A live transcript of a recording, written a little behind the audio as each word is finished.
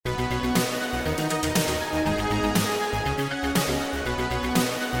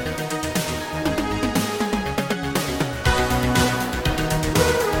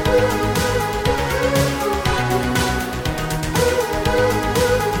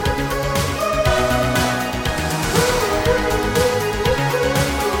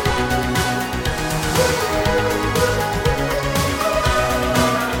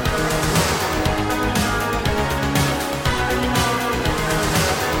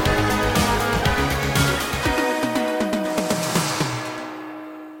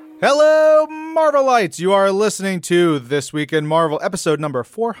Marvelites, you are listening to This Week in Marvel, episode number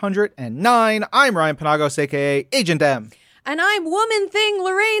 409. I'm Ryan Penagos, a.k.a. Agent M. And I'm Woman Thing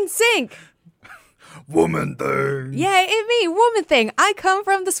Lorraine Sink. Woman Thing. Yeah, it's me, Woman Thing. I come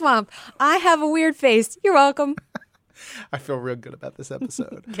from the swamp. I have a weird face. You're welcome. I feel real good about this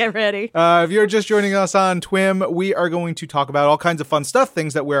episode. Get ready. If you're just joining us on TWIM, we are going to talk about all kinds of fun stuff,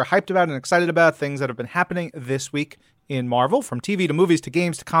 things that we're hyped about and excited about, things that have been happening this week in Marvel, from TV to movies to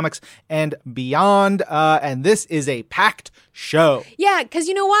games to comics and beyond. And this is a packed show. Yeah, because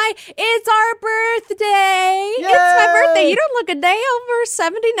you know why? It's our birthday. Yay! It's my birthday. You don't look a day over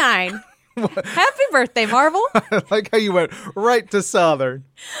 79. Happy birthday, Marvel. I like how you went right to Southern.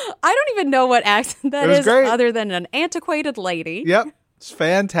 I don't even know what accent that is great. other than an antiquated lady. Yep. It's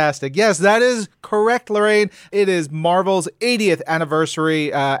fantastic. Yes, that is correct, Lorraine. It is Marvel's 80th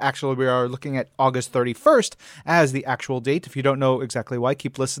anniversary. Actually, we are looking at August 31st as the actual date. If you don't know exactly why,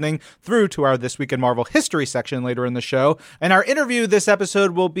 keep listening through to our This Week in Marvel history section later in the show. And our interview this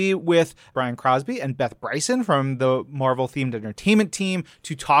episode will be with Brian Crosby and Beth Bryson from the Marvel-themed entertainment team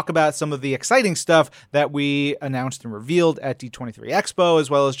to talk about some of the exciting stuff that we announced and revealed at D23 Expo, as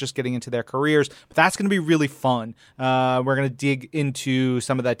well as just getting into their careers. But that's going to be really fun. We're going to dig into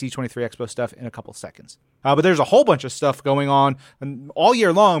some of that D23 Expo stuff in a couple seconds. But there's a whole bunch of stuff going on all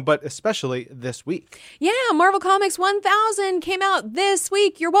year long, but especially this week. Yeah, Marvel Comics 1000 came out this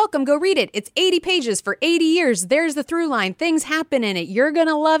week. You're welcome. Go read it. It's 80 pages for 80 years. There's the through line. Things happen in it. You're going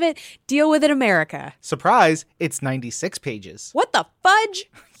to love it. Deal with it, America. Surprise, it's 96 pages. What the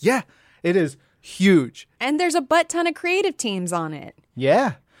fudge? Yeah, it is huge. And there's a butt ton of creative teams on it.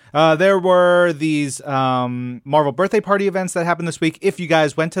 Yeah. There were these Marvel birthday party events that happened this week. If you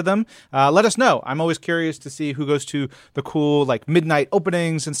guys went to them, let us know. I'm always curious to see who goes to the cool midnight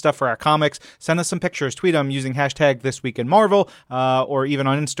openings and stuff for our comics. Send us some pictures. Tweet them using hashtag This Week in Marvel, or even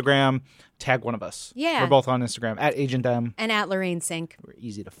on Instagram. Tag one of us. Yeah. We're both on Instagram, at Agent M. And at Lorraine Sink. We're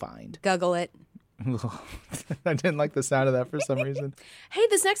easy to find. Guggle it. I didn't like the sound of that for some reason. Hey,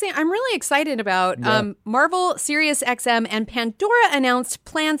 this next thing I'm really excited about. Yeah. Marvel, Sirius XM, and Pandora announced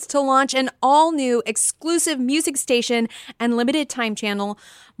plans to launch an all-new exclusive music station and limited time channel,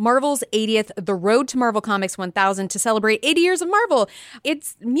 Marvel's 80th, The Road to Marvel Comics 1000, to celebrate 80 years of Marvel.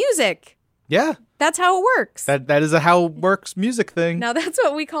 It's music. Yeah. That's how it works. That is a how it works music thing. Now, that's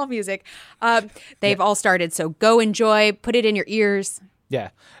what we call music. They've all started, so go enjoy, put it in your ears.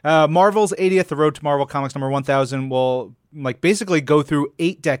 Yeah. Marvel's 80th, The Road to Marvel Comics number 1000 will basically go through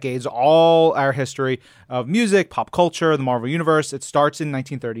 8 decades, all our history of music, pop culture, the Marvel Universe. It starts in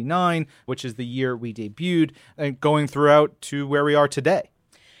 1939, which is the year we debuted, and going throughout to where we are today.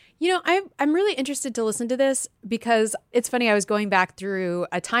 You know, I'm really interested to listen to this because it's funny. I was going back through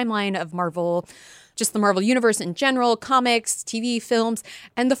a timeline of Marvel, just the Marvel Universe in general, comics, TV, films,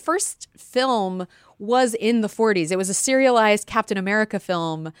 and the first film was in the 40s. It was a serialized Captain America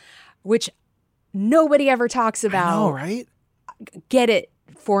film, which nobody ever talks about. I know, right? Get it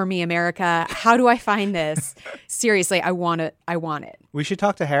for me, America. How do I find this? Seriously, I want it. I want it. We should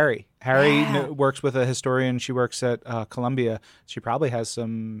talk to Harry. Harry works with a historian. She works at Columbia. She probably has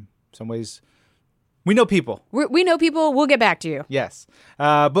some ways. We know people. We know people. We'll get back to you. Yes.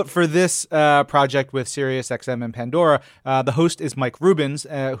 But for this project with Sirius XM and Pandora, the host is Mike Rubens,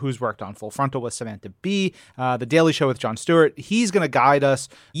 who's worked on Full Frontal with Samantha Bee, The Daily Show with Jon Stewart. He's going to guide us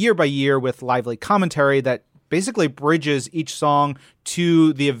year by year with lively commentary that basically bridges each song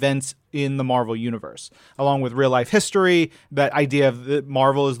to the events in the Marvel Universe, along with real-life history, that idea of that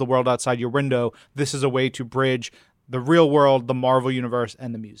Marvel is the world outside your window. This is a way to bridge the real world, the Marvel Universe,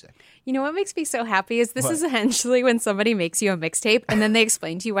 and the music. You know what makes me so happy is this is essentially when somebody makes you a mixtape and then they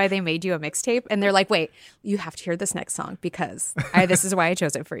explain to you why they made you a mixtape. And they're like, wait, you have to hear this next song because this is why I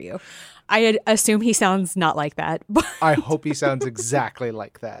chose it for you. I assume he sounds not like that. I hope he sounds exactly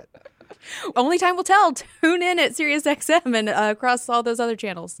like that. Only time will tell. Tune in at SiriusXM and across all those other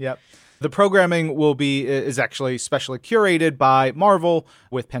channels. Yep. The programming is actually specially curated by Marvel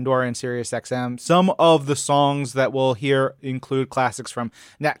with Pandora and SiriusXM. Some of the songs that we'll hear include classics from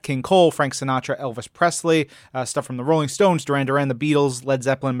Nat King Cole, Frank Sinatra, Elvis Presley, stuff from the Rolling Stones, Duran Duran, the Beatles, Led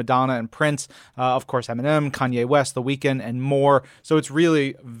Zeppelin, Madonna, and Prince, of course Eminem, Kanye West, The Weeknd, and more. So it's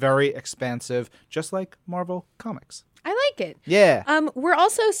really very expansive, just like Marvel Comics. I like it. Yeah. We're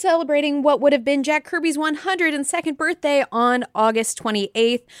also celebrating what would have been Jack Kirby's 102nd birthday on August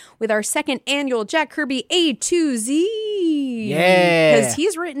 28th with our second annual Jack Kirby A to Z. Yeah. Because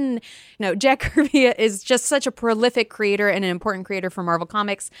he's written, Jack Kirby is just such a prolific creator and an important creator for Marvel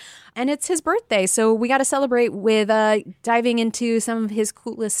Comics. And it's his birthday. So we got to celebrate with diving into some of his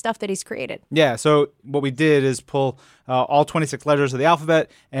coolest stuff that he's created. Yeah. So what we did is pull all 26 letters of the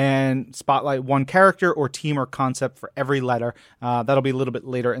alphabet, and spotlight one character or team or concept for every letter. That'll be a little bit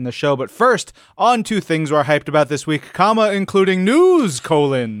later in the show. But first, on to things we're hyped about this week, including news,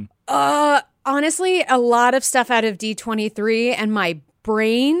 Honestly, a lot of stuff out of D23, and my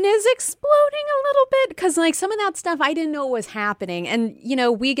brain is exploding a little bit because like some of that stuff I didn't know was happening. And, you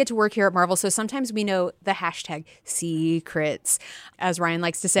know, we get to work here at Marvel, so sometimes we know the hashtag secrets, as Ryan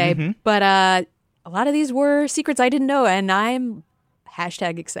likes to say. But a lot of these were secrets I didn't know, and I'm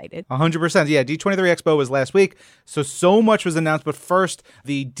hashtag excited. 100%. Yeah, D23 Expo was last week, so much was announced. But first,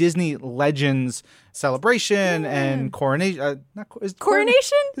 the Disney Legends celebration and coronation.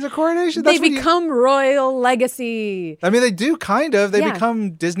 Coronation? Is it coronation? They become royal legacy. I mean, they do kind of. They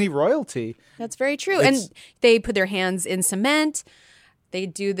become Disney royalty. That's very true. And they put their hands in cement. They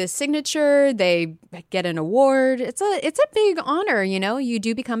do the signature. They get an award. It's a big honor, you know. You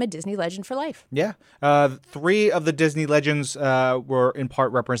do become a Disney legend for life. Yeah. 3 of the Disney legends were in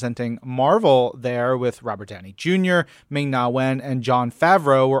part representing Marvel there, with Robert Downey Jr., Ming-Na Wen, and Jon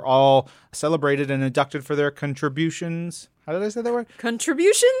Favreau were all celebrated and inducted for their contributions. How did I say that word?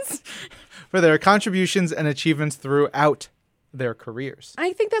 Contributions? For their contributions and achievements throughout their careers.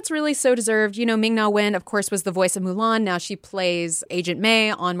 I think that's really so deserved. You know, Ming-Na Wen, of course, was the voice of Mulan. Now she plays Agent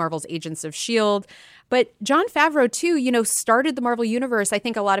May on Marvel's Agents of S.H.I.E.L.D. But Jon Favreau, too, you know, started the Marvel Universe. I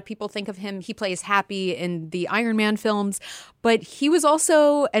think a lot of people think of him, he plays Happy in the Iron Man films, but he was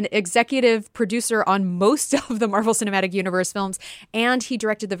also an executive producer on most of the Marvel Cinematic Universe films, and he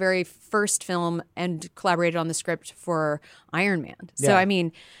directed the very first film and collaborated on the script for Iron Man. So, I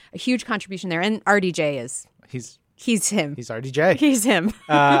mean, a huge contribution there. And RDJ is... He's him. He's RDJ. He's him.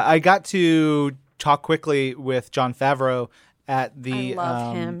 I got to talk quickly with Jon Favreau at the I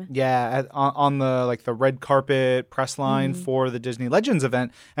love him. Yeah, on the like the red carpet press line for the Disney Legends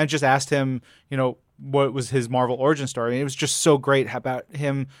event, and just asked him, you know, what was his Marvel origin story. And it was just so great about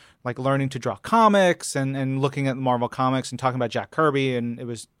him like learning to draw comics and looking at the Marvel comics and talking about Jack Kirby, and it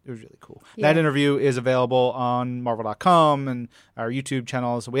was really cool. Yeah. That interview is available on Marvel.com and our YouTube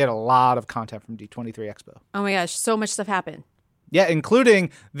channels. We had a lot of content from D23 Expo. Oh my gosh, so much stuff happened. Yeah, including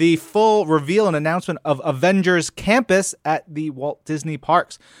the full reveal and announcement of Avengers Campus at the Walt Disney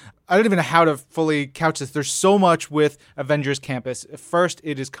Parks. I don't even know how to fully couch this. There's so much with Avengers Campus. First,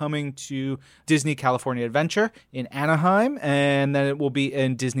 it is coming to Disney California Adventure in Anaheim, and then it will be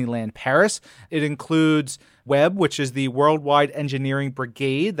in Disneyland Paris. It includes Web, which is the Worldwide Engineering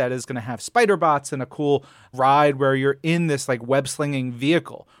Brigade that is going to have spider bots and a cool ride where you're in this like web-slinging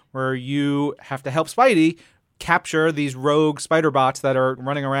vehicle where you have to help Spidey capture these rogue spider bots that are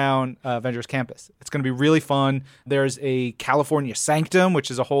running around Avengers Campus. It's going to be really fun. There's a California Sanctum, which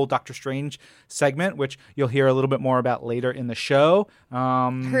is a whole Doctor Strange segment, which you'll hear a little bit more about later in the show.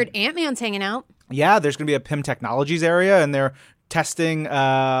 Heard Ant-Man's hanging out. Yeah, there's going to be a PIM Technologies area, and they're testing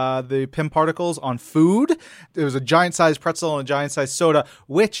the PIM particles on food. There was a giant-sized pretzel and a giant-sized soda,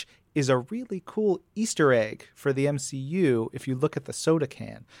 which is a really cool Easter egg for the MCU if you look at the soda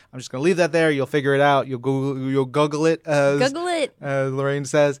can. I'm just going to leave that there. You'll figure it out. You'll Google it, as Lorraine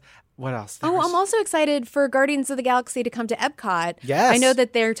says. What else? I'm also excited for Guardians of the Galaxy to come to Epcot. Yes. I know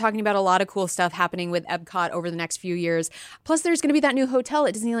that they're talking about a lot of cool stuff happening with Epcot over the next few years. Plus, there's going to be that new hotel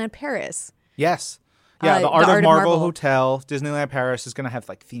at Disneyland Paris. Yes. Yeah, the Art of Marvel Hotel, Disneyland Paris, is going to have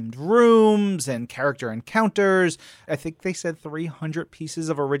like themed rooms and character encounters. I think they said 300 pieces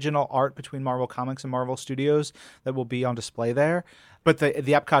of original art between Marvel Comics and Marvel Studios that will be on display there. But the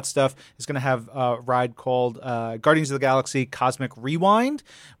Epcot stuff is going to have a ride called Guardians of the Galaxy Cosmic Rewind.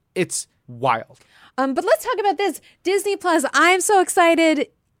 It's wild. But let's talk about this. Disney Plus, I'm so excited.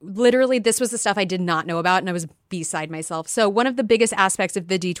 Literally, this was the stuff I did not know about, and I was beside myself. So one of the biggest aspects of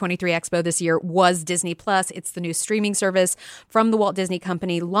the D23 Expo this year was Disney Plus. It's the new streaming service from the Walt Disney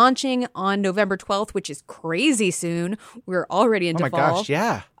Company, launching on November 12th, which is crazy soon. We're already into fall. Oh my gosh,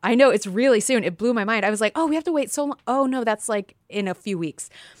 yeah. I know, it's really soon. It blew my mind. I was like, oh, we have to wait so long. Oh no, that's like in a few weeks.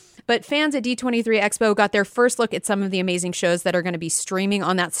 But fans at D23 Expo got their first look at some of the amazing shows that are going to be streaming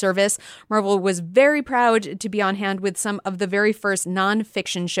on that service. Marvel was very proud to be on hand with some of the very first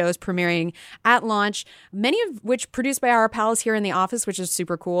nonfiction shows premiering at launch, many of which produced by our pals here in the office, which is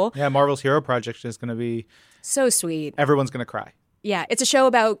super cool. Yeah, Marvel's Hero Project is going to be so sweet. Everyone's going to cry. Yeah, it's a show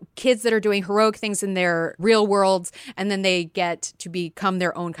about kids that are doing heroic things in their real worlds, and then they get to become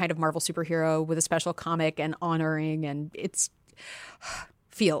their own kind of Marvel superhero with a special comic and honoring, and it's...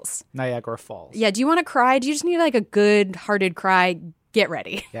 feels. Niagara Falls. Yeah. Do you want to cry? Do you just need like a good-hearted cry? Get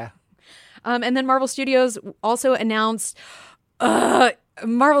ready. Yeah. And then Marvel Studios also announced,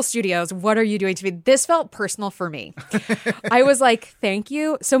 Marvel Studios, what are you doing to me? This felt personal for me. I was like, thank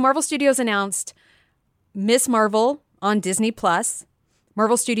you. So Marvel Studios announced Miss Marvel, on Disney Plus,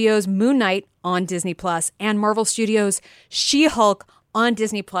 Marvel Studios' Moon Knight on Disney Plus, and Marvel Studios' She-Hulk on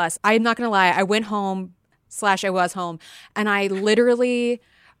Disney Plus. I'm not going to lie. I went home / I was home, and I literally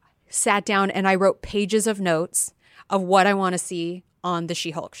sat down and I wrote pages of notes of what I want to see on the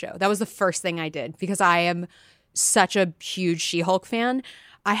She-Hulk show. That was the first thing I did because I am such a huge She-Hulk fan.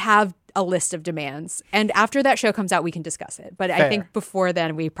 I have a list of demands. And after that show comes out, we can discuss it. But Fair. I think before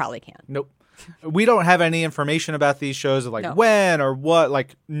then, we probably can't. Nope. We don't have any information about these shows, like when or what,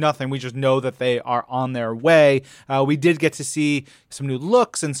 like nothing. We just know that they are on their way. We did get to see some new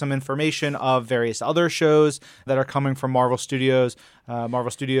looks and some information of various other shows that are coming from Marvel Studios. Marvel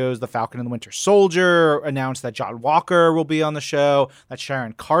Studios, The Falcon and the Winter Soldier announced that John Walker will be on the show, that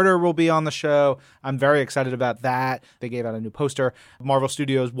Sharon Carter will be on the show. I'm very excited about that. They gave out a new poster. Marvel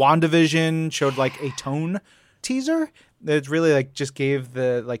Studios WandaVision showed like a tone teaser. It really like just gave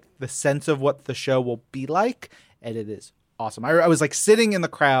the sense of what the show will be like, and it is awesome. I was like sitting in the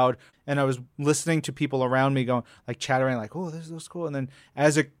crowd and I was listening to people around me going like chattering like, oh, this looks cool. And then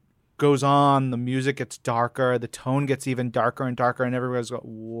as it goes on, the music gets darker, the tone gets even darker and darker, and everybody's going,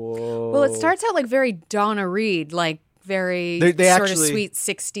 whoa. Well, it starts out like very Donna Reed, like very they sort actually, of sweet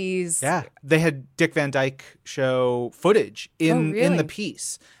 60s. Yeah. They had Dick Van Dyke show footage in the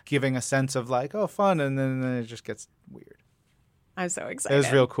piece, giving a sense of like, oh, fun, and then it just gets weird. I'm so excited. It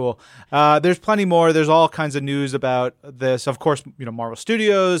was real cool. There's plenty more. There's all kinds of news about this. Of course, Marvel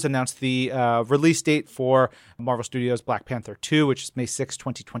Studios announced the release date for Marvel Studios Black Panther 2, which is May 6,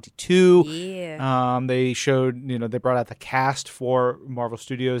 2022. Yeah. They showed, they brought out the cast for Marvel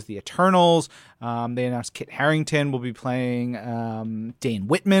Studios, The Eternals. They announced Kit Harington will be playing Dane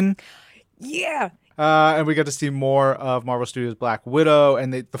Whitman. Yeah. And we got to see more of Marvel Studios' Black Widow,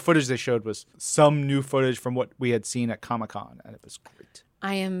 and the footage they showed was some new footage from what we had seen at Comic-Con, and it was great.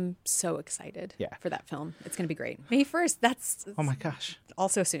 I am so excited for that film. It's going to be great. May 1st, that's oh my gosh,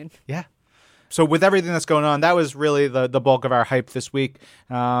 also soon. Yeah. So with everything that's going on, that was really the bulk of our hype this week,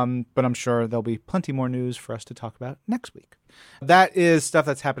 but I'm sure there'll be plenty more news for us to talk about next week. That is stuff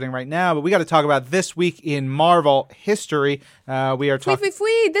that's happening right now, but we got to talk about this week in Marvel history. We are talking.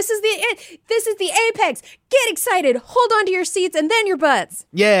 This is the apex. Get excited. Hold on to your seats and then your butts.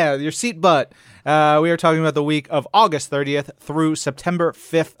 Yeah, your seat butt. We are talking about the week of August 30th through September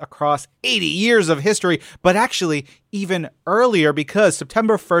 5th across 80 years of history, but actually even earlier because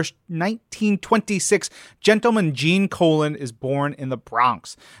September 1st, 1926, gentleman Gene Colan is born in the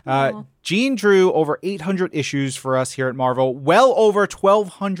Bronx. Gene drew over 800 issues for us here at Marvel, well over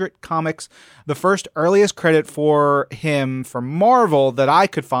 1,200 comics. The first earliest credit for him for Marvel that I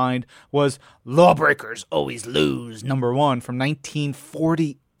could find was Lawbreakers Always Lose, #1 from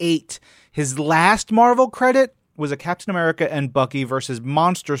 1948. His last Marvel credit was a Captain America and Bucky versus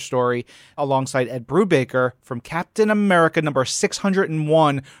Monster story alongside Ed Brubaker from Captain America number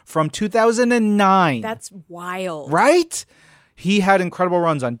 601 from 2009. That's wild. Right? He had incredible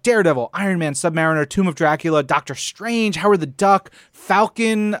runs on Daredevil, Iron Man, Submariner, Tomb of Dracula, Doctor Strange, Howard the Duck,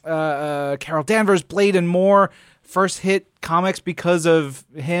 Falcon, Carol Danvers, Blade, and more. First hit comics because of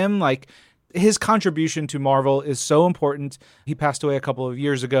him. Like, his contribution to Marvel is so important. He passed away a couple of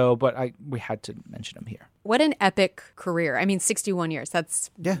years ago, but we had to mention him here. What an epic career. I mean, 61 years. That's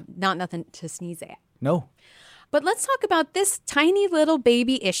not nothing to sneeze at. No. But let's talk about this tiny little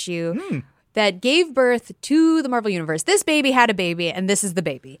baby issue that gave birth to the Marvel Universe. This baby had a baby, and this is the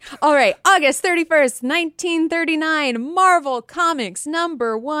baby. All right, August 31st, 1939, Marvel Comics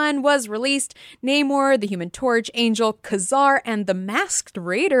 #1 was released. Namor, the Human Torch, Angel, Khazar, and the Masked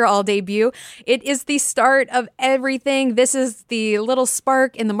Raider all debut. It is the start of everything. This is the little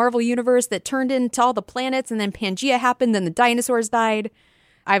spark in the Marvel Universe that turned into all the planets, and then Pangea happened, then the dinosaurs died.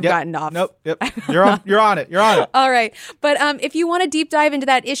 I've gotten off. Nope. Yep. You're on it. All right. But if you want to deep dive into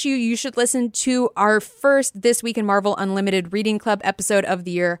that issue, you should listen to our first This Week in Marvel Unlimited Reading Club episode of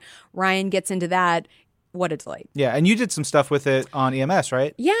the year. Ryan gets into that. What a delight. Yeah. And you did some stuff with it on EMS,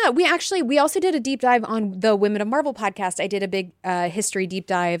 right? Yeah. We also did a deep dive on the Women of Marvel podcast. I did a big history deep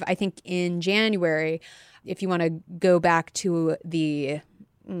dive, I think, in January. If you want to go back to the,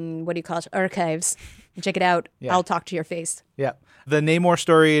 archives, check it out. Yeah. I'll talk to your face. Yeah. The Namor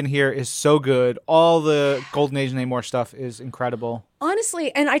story in here is so good. All the Golden Age Namor stuff is incredible.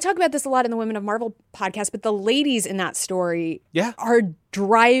 Honestly, and I talk about this a lot in the Women of Marvel podcast, but the ladies in that story are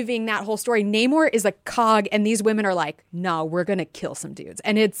driving that whole story. Namor is a cog, and these women are like, no, we're going to kill some dudes.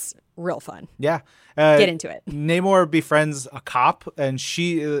 And it's real fun. Yeah. Get into it. Namor befriends a cop, and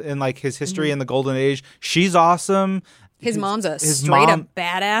she, in like his history in the Golden Age, she's awesome. His mom's a straight up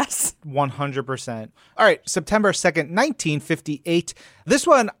badass. 100%. All right, September 2nd, 1958. This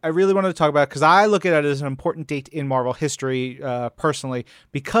one I really wanted to talk about because I look at it as an important date in Marvel history personally,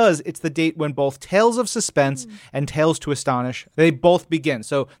 because it's the date when both Tales of Suspense and Tales to Astonish, they both begin.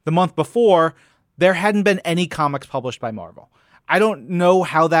 So the month before, there hadn't been any comics published by Marvel. I don't know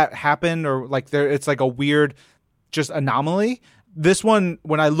how that happened, or it's like a weird just anomaly. This one,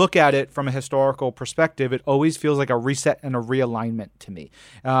 when I look at it from a historical perspective, it always feels like a reset and a realignment to me.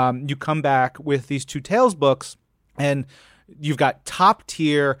 You come back with these two Tales books, and you've got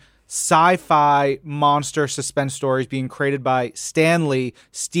top-tier sci-fi monster suspense stories being created by Stan Lee,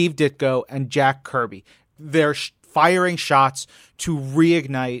 Steve Ditko, and Jack Kirby. They're firing shots to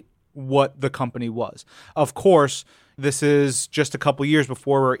reignite what the company was. Of course, this is just a couple years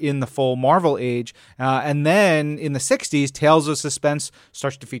before we're in the full Marvel age. And then in the 60s, Tales of Suspense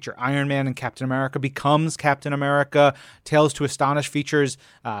starts to feature Iron Man and Captain America, becomes Captain America. Tales to Astonish features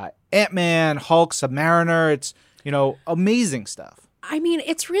Ant-Man, Hulk, Submariner. It's, amazing stuff. I mean,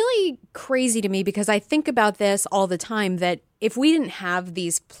 it's really crazy to me because I think about this all the time, that if we didn't have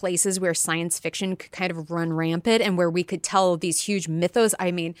these places where science fiction could kind of run rampant and where we could tell these huge mythos,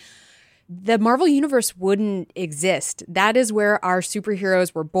 I mean, the Marvel Universe wouldn't exist. That is where our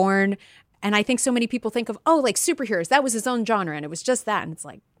superheroes were born. And I think so many people think of, like superheroes, that was his own genre and it was just that. And it's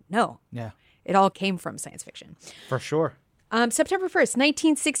like, no. Yeah. It all came from science fiction. For sure. September 1st,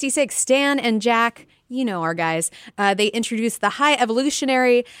 1966, Stan and Jack, our guys, they introduced the High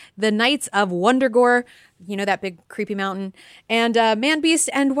Evolutionary, the Knights of Wundagore, that big creepy mountain, and Man-Beast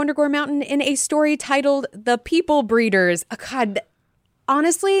and Wundagore Mountain in a story titled The People Breeders. Oh, God,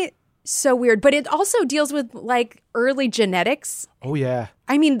 honestly, so weird. But it also deals with early genetics. Oh, yeah.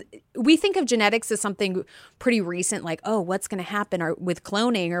 I mean, we think of genetics as something pretty recent, what's going to happen with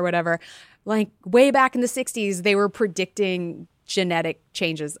cloning or whatever. Way back in the 60s, they were predicting genetic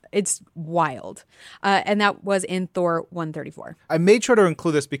changes. It's wild. And that was in Thor 134. I made sure to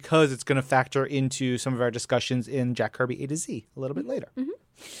include this because it's going to factor into some of our discussions in Jack Kirby A to Z a little bit later. Mm-hmm.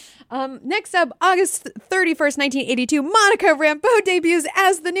 Next up, August 31st, 1982, Monica Rambeau debuts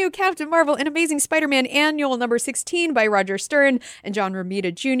as the new Captain Marvel in Amazing Spider-Man Annual number 16 by Roger Stern and John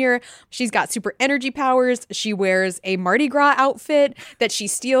Romita Jr. She's got super energy powers. She wears a Mardi Gras outfit that she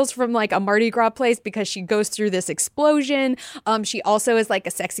steals from a Mardi Gras place because she goes through this explosion. She also is a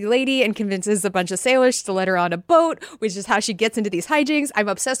sexy lady and convinces a bunch of sailors to let her on a boat, which is how she gets into these hijinks. I'm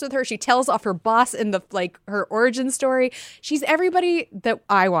obsessed with her. She tells off her boss in the her origin story. She's everybody that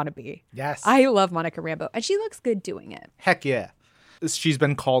I want to be. Yes. I love Monica Rambeau, and she looks good doing it. Heck yeah. She's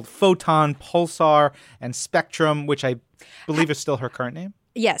been called Photon, Pulsar, and Spectrum, which I believe is still her current name.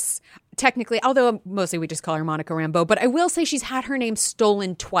 Yes, technically, although mostly we just call her Monica Rambeau. But I will say she's had her name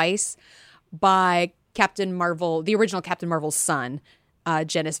stolen twice by Captain Marvel, the original Captain Marvel's son,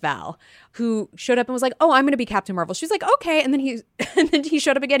 Genis Val, who showed up and was like, "Oh, I'm going to be Captain Marvel." She's like, "Okay," and then he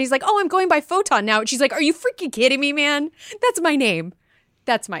showed up again. He's like, "Oh, I'm going by Photon now." And she's like, "Are you freaking kidding me, man? That's my name.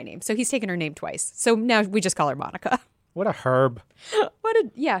 That's my name." So he's taken her name twice. So now we just call her Monica. What a herb.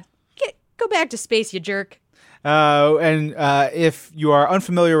 Go back to space, you jerk. And if you are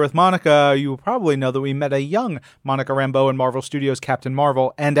unfamiliar with Monica, you will probably know that we met a young Monica Rambeau in Marvel Studios' Captain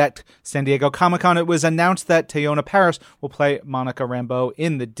Marvel. And at San Diego Comic-Con, it was announced that Teyonah Parris will play Monica Rambeau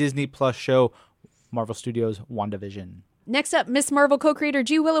in the Disney Plus show Marvel Studios' WandaVision. Next up, Miss Marvel co-creator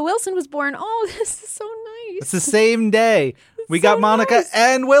G. Willow Wilson was born. Oh, this is so nice. It's the same day. We got Monica nice.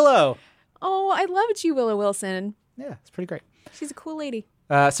 And Willow. Oh, I love G. Willow Wilson. Yeah, it's pretty great. She's a cool lady.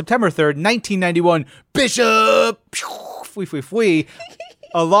 September 3rd, 1991, Bishop!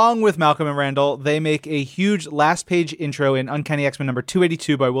 Along with Malcolm and Randall, they make a huge last-page intro in Uncanny X-Men number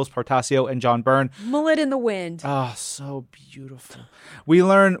 282 by Whilce Portacio and John Byrne. Mullet in the wind. Oh, so beautiful. We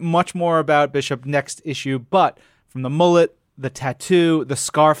learn much more about Bishop next issue, but from the mullet, the tattoo, the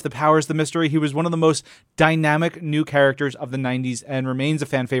scarf, the powers, the mystery, he was one of the most dynamic new characters of the 90s and remains a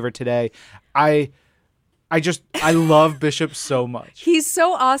fan favorite today. I love Bishop so much. He's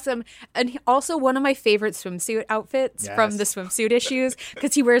so awesome. And also one of my favorite swimsuit outfits from the swimsuit issues,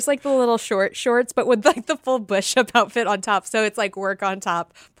 because he wears the little short shorts, but with the full Bishop outfit on top. So it's work on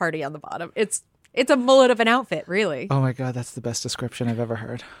top, party on the bottom. It's a mullet of an outfit, really. Oh my God, that's the best description I've ever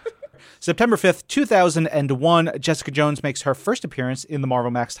heard. September 5th, 2001, Jessica Jones makes her first appearance in the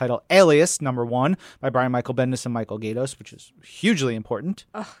Marvel Max title Alias #1 by Brian Michael Bendis and Michael Gaydos, which is hugely important.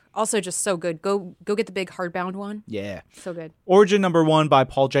 Also just so good. Go get the big hardbound one. Yeah. So good. Origin #1 by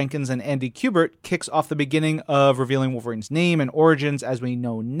Paul Jenkins and Andy Kubert kicks off the beginning of revealing Wolverine's name and origins. As we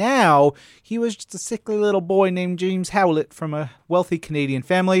know now, he was just a sickly little boy named James Howlett from a wealthy Canadian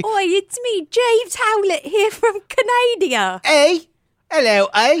family. Oi, it's me, James Howlett here from Canada. Hey! Hello,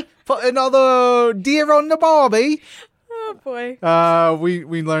 eh? Put another deer on the barbie. Oh, boy.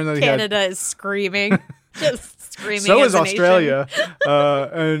 We learned that Canada is screaming. Just screaming. So as is a Australia.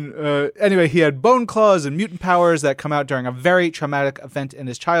 Anyway, he had bone claws and mutant powers that come out during a very traumatic event in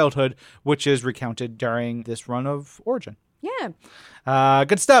his childhood, which is recounted during this run of Origin. Yeah.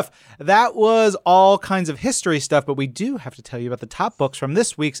 Good stuff. That was all kinds of history stuff, but we do have to tell you about the top books from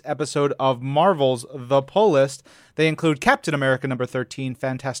this week's episode of Marvel's The Pull List. They include Captain America #13,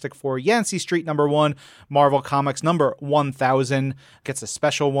 Fantastic Four Yancey Street #1, Marvel Comics #1000, gets a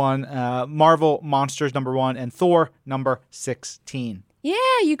special one, Marvel Monsters #1, and Thor #16. Yeah,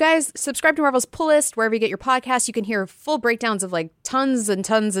 you guys subscribe to Marvel's Pull List wherever you get your podcasts. You can hear full breakdowns of like tons and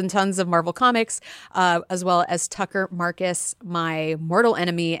tons and tons of Marvel comics, as well as Tucker Marcus, my mortal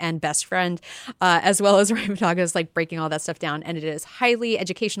enemy and best friend, as well as Ryan Mataga's like breaking all that stuff down. And it is highly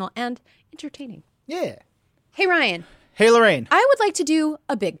educational and entertaining. Yeah. Hey, Ryan. Hey, Lorraine. I would like to do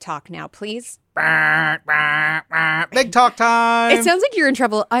a big talk now, please. Big talk time. It sounds like you're in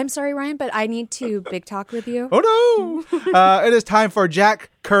trouble. I'm sorry, Ryan, but I need to big talk with you. Oh, no. It is time for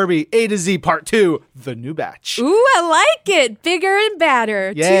Jack Kirby A to Z Part 2, The New Batch. Ooh, I like it. Bigger and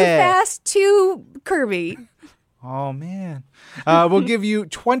badder. Yeah. Too fast, too Kirby. Oh, man. We'll give you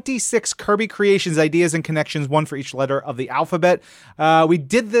 26 Kirby creations, ideas, and connections, one for each letter of the alphabet. We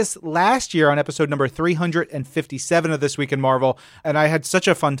did this last year on episode number 357 of This Week in Marvel, and I had such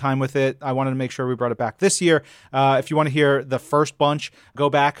a fun time with it. I wanted to make sure we brought it back this year. If you want to hear the first bunch, go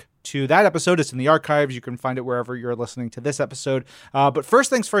back to that episode. It's in the archives. You can find it wherever you're listening to this episode. But first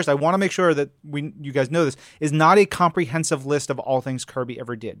things first, I want to make sure that you guys know this is not a comprehensive list of all things Kirby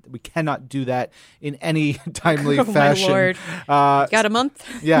ever did. We cannot do that in any timely fashion. My Lord. Got a month?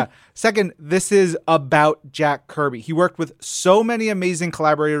 Yeah. Second, this is about Jack Kirby. He worked with so many amazing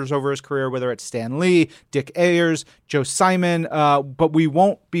collaborators over his career, whether it's Stan Lee, Dick Ayers, Joe Simon, but we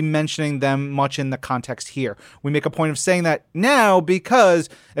won't be mentioning them much in the context here. We make a point of saying that now because,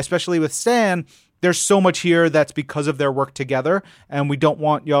 especially with Stan, there's so much here that's because of their work together, and we don't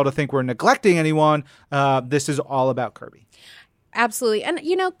want y'all to think we're neglecting anyone. This is all about Kirby. Absolutely. And,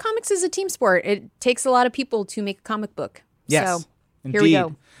 you know, comics is a team sport. It takes a lot of people to make a comic book. Yes, So indeed. here we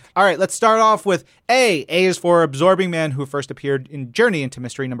go. All right, let's start off with A. A is for Absorbing Man, who first appeared in Journey into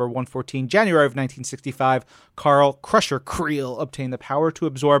Mystery number 114, January of 1965. Carl Crusher Creel obtained the power to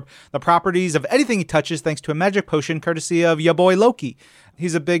absorb the properties of anything he touches thanks to a magic potion courtesy of ya boy Loki.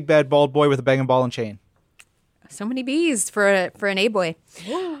 He's a big, bad, bald boy with a banging ball and chain. So many B's for an A-boy.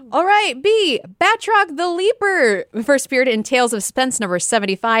 All right, B. Batroc the Leaper first appeared in Tales of Suspense number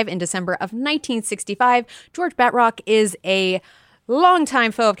 75 in December of 1965. George Batroc is a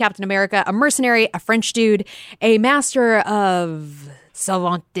longtime foe of Captain America, a mercenary, a French dude, a master of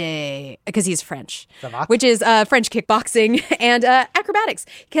savante, because he's French, which is French kickboxing, and acrobatics,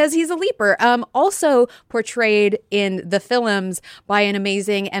 because he's a leaper. Also portrayed in the films by an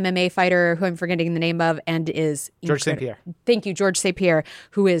amazing MMA fighter who I'm forgetting the name of, and is George St. Pierre. Thank you, George St. Pierre,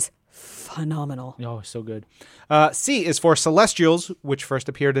 who is phenomenal. Oh, so good. C is for Celestials, which first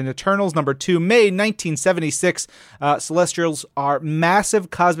appeared in Eternals number 2, May 1976. Celestials are massive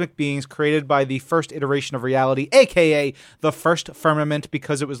cosmic beings created by the first iteration of reality, a.k.a. the first firmament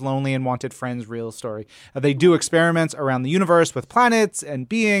because it was lonely and wanted friends, real story. They do experiments around the universe with planets and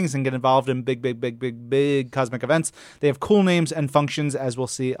beings and get involved in big cosmic events. They have cool names and functions, as we'll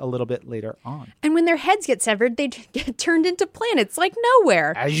see a little bit later on. And when their heads get severed, they get turned into planets like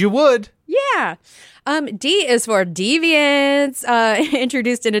nowhere. As you would. Yeah. D is for Deviants,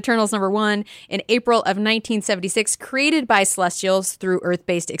 introduced in Eternals number 1 in April of 1976, created by Celestials through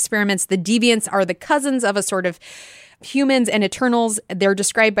Earth-based experiments. The Deviants are the cousins of a sort of humans and Eternals. They're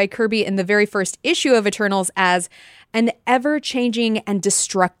described by Kirby in the very first issue of Eternals as an ever-changing and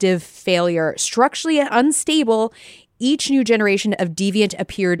destructive failure, structurally unstable. Each new generation of Deviant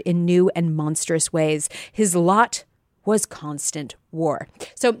appeared in new and monstrous ways. His lot was constant war.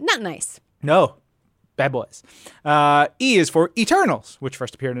 So not nice. No. Bad boys. E is for Eternals, which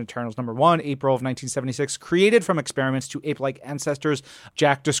first appeared in Eternals number 1, April of 1976, created from experiments to ape-like ancestors.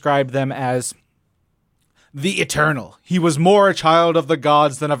 Jack described them as The Eternal. He was more a child of the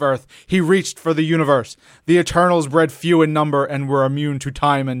gods than of earth. He reached for the universe. The Eternals bred few in number and were immune to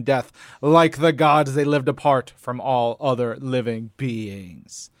time and death. Like the gods, they lived apart from all other living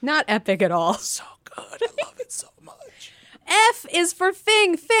beings. Not epic at all. So good. I love it so much. F is for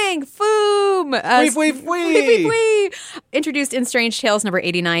Fing, Fang, Foom. Wee. Introduced in Strange Tales number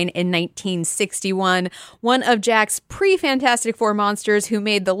 89 in 1961. One of Jack's pre-Fantastic Four monsters who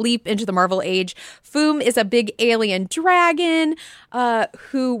made the leap into the Marvel age. Foom is a big alien dragon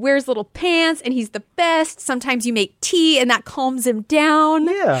who wears little pants, and he's the best. Sometimes you make tea, and that calms him down.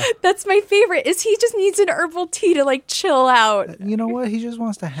 Yeah. That's my favorite, is he just needs an herbal tea to, like, chill out. You know what? He just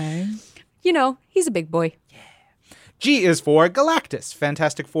wants to hang. You know, he's a big boy. G is for Galactus.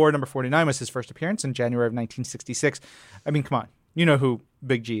 Fantastic Four number 49 was his first appearance in January of 1966. I mean, come on. You know who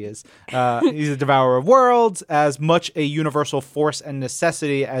Big G is. He's a devourer of worlds. As much a universal force and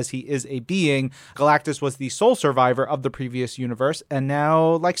necessity as he is a being, Galactus was the sole survivor of the previous universe and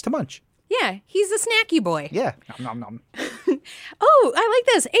now likes to munch. Yeah, he's a snacky boy. Yeah. Nom, nom, nom. Oh, I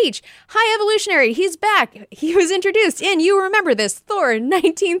like this. H, High Evolutionary. He's back. He was introduced in, you remember this, Thor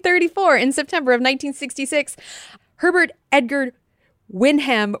 1934 in September of 1966. Herbert Edgar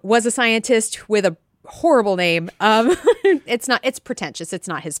Winham was a scientist with a horrible name. It's pretentious. It's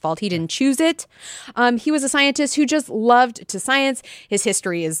not his fault. He didn't choose it. He was a scientist who just loved to science. His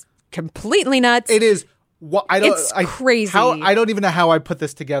history is completely nuts. It is. It's crazy. I don't even know how I put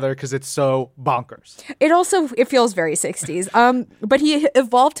this together because it's so bonkers. It feels very 60s. But he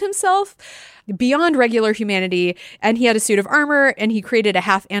evolved himself beyond regular humanity, and he had a suit of armor, and he created a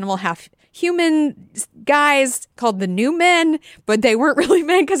half animal, half human guys called the New Men, but they weren't really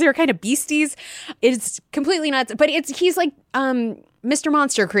men because they were kind of beasties. It's completely nuts. But he's like Mr.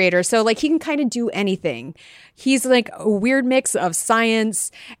 Monster creator, so like he can kind of do anything. He's like a weird mix of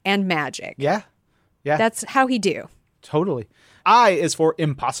science and magic. Yeah. That's how he do. Totally. I is for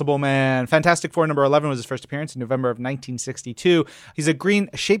Impossible Man. Fantastic Four number 11 was his first appearance in November of 1962. He's a green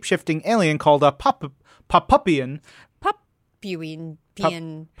shape-shifting alien called a Popupian. Popupian.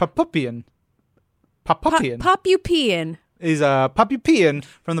 He's a Popupian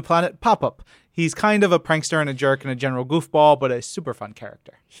from the planet Pop-Up. He's kind of a prankster and a jerk and a general goofball, but a super fun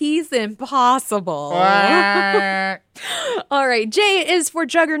character. He's impossible. All right. J is for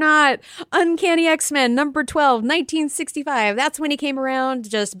Juggernaut. Uncanny X-Men, number 12, 1965. That's when he came around,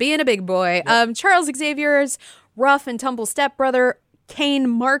 just being a big boy. Yep. Charles Xavier's rough and tumble stepbrother, Kane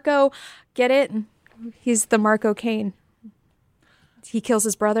Marco. Get it? He's the Marco Kane. He kills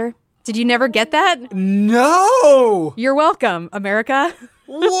his brother. Did you never get that? No! You're welcome, America.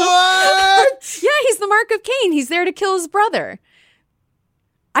 What? Yeah, he's the Mark of Cain. He's there to kill his brother.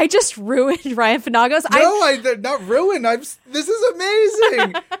 I just ruined Ryan Finagos. Not ruined. This is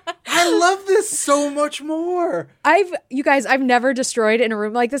amazing. I love this so much more. I've never destroyed in a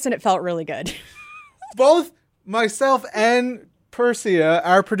room like this, and it felt really good. Both myself and Persia,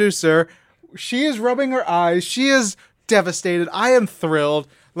 our producer, she is rubbing her eyes. She is devastated. I am thrilled.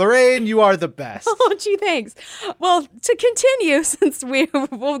 Lorraine, you are the best. Oh, gee, thanks. Well, to continue, since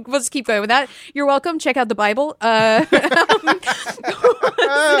we'll just keep going with that, you're welcome. Check out the Bible. Kane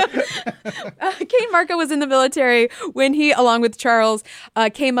Marco was in the military when he, along with Charles,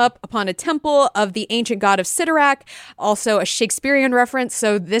 came up upon a temple of the ancient god of Sidorak, also a Shakespearean reference,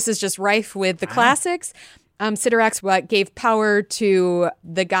 so this is just rife with the classics. Sidorak's what gave power to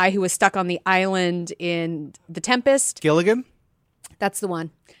the guy who was stuck on the island in The Tempest. Gilligan? That's the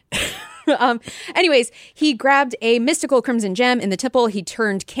one. Anyways, he grabbed a mystical crimson gem in the temple. He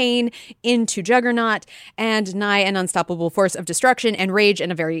turned Kane into Juggernaut and nigh an unstoppable force of destruction and rage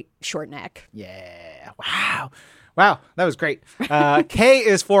and a very short neck. Yeah. Wow. That was great. K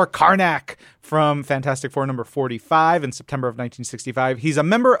is for Karnak from Fantastic Four number 45 in September of 1965. He's a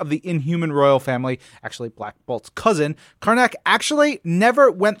member of the Inhuman royal family, actually Black Bolt's cousin. Karnak actually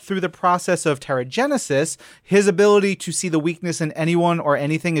never went through the process of pterogenesis. His ability to see the weakness in anyone or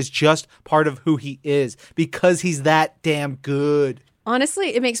anything is just part of who he is because he's that damn good.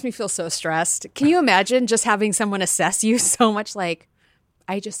 Honestly, it makes me feel so stressed. Can you imagine just having someone assess you so much like,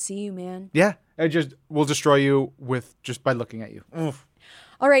 I just see you, man? Yeah. We'll destroy you just by looking at you. Oof.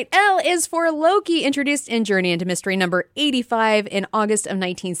 All right, L is for Loki, introduced in Journey into Mystery number 85 in August of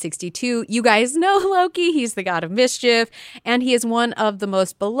 1962. You guys know Loki. He's the god of mischief, and he is one of the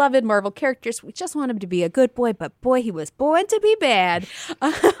most beloved Marvel characters. We just want him to be a good boy, but boy, he was born to be bad.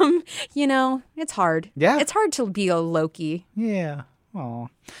 It's hard. Yeah. It's hard to be a Loki. Yeah. Aw.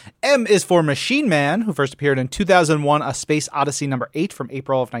 M is for Machine Man, who first appeared in 2001, A Space Odyssey #8 from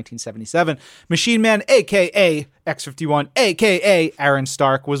April of 1977. Machine Man, a.k.a. X-51, a.k.a. Aaron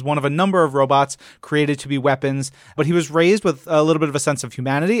Stark, was one of a number of robots created to be weapons, but he was raised with a little bit of a sense of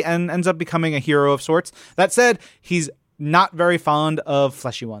humanity and ends up becoming a hero of sorts. That said, he's not very fond of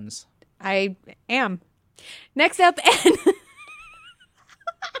fleshy ones. I am. Next up, N.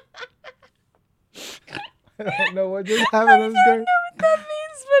 I don't know what just happened. I don't know what that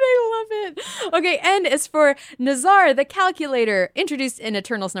means, but I love it. Okay, N is for Nazar, the Calculator, introduced in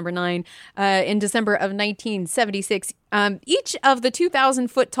Eternals #9 in December of 1976. Each of the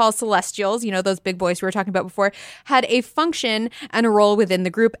 2,000-foot-tall Celestials, those big boys we were talking about before, had a function and a role within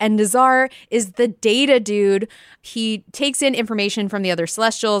the group, and Nazar is the data dude. He takes in information from the other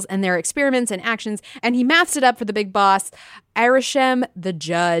Celestials and their experiments and actions, and he maths it up for the big boss, Arishem the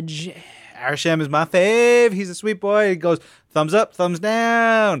Judge. Arishem is my fave. He's a sweet boy. He goes thumbs up, thumbs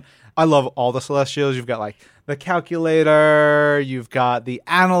down. I love all the Celestials. You've got like the Calculator. You've got the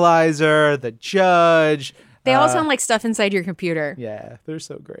Analyzer, the Judge. They all sound like stuff inside your computer. Yeah, they're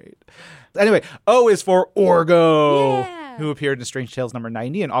so great. Anyway, O is for Orgo, who appeared in Strange Tales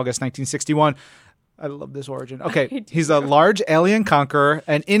 #90 in August 1961. I love this origin. Okay, he's a large alien conqueror,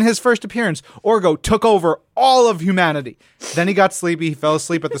 and in his first appearance, Orgo took over all of humanity. Then he got sleepy, he fell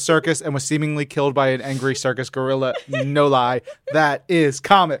asleep at the circus, and was seemingly killed by an angry circus gorilla. No lie, that is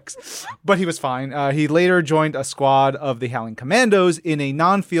comics. But he was fine. He later joined a squad of the Howling Commandos in a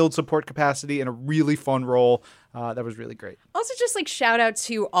non-field support capacity in a really fun role. That was really great. Also, just like shout out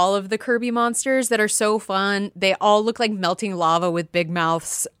to all of the Kirby monsters that are so fun. They all look like melting lava with big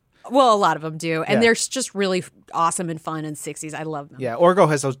mouths. Well, a lot of them do. And they're just really awesome and fun in 60s. I love them. Yeah, Orgo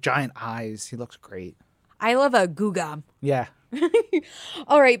has those giant eyes. He looks great. I love a Gugam. Yeah.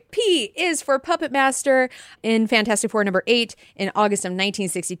 All right. P is for Puppet Master in Fantastic Four #8 in August of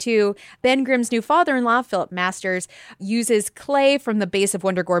 1962. Ben Grimm's new father-in-law, Philip Masters, uses clay from the base of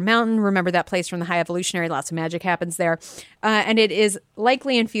Wondergore Mountain. Remember that place from the High Evolutionary? Lots of magic happens there. And it is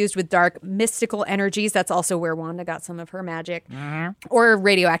likely infused with dark, mystical energies. That's also where Wanda got some of her magic. Or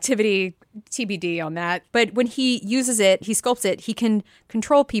radioactivity, TBD on that. But when he uses it, he sculpts it, he can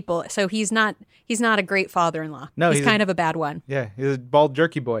control people. So he's not a great father-in-law. No, he's kind of a bad one. Yeah, he's a bald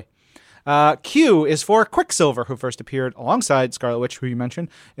jerky boy. Q is for Quicksilver, who first appeared alongside Scarlet Witch, who you mentioned,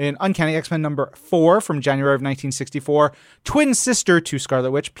 in Uncanny X-Men #4 from January of 1964. Twin sister to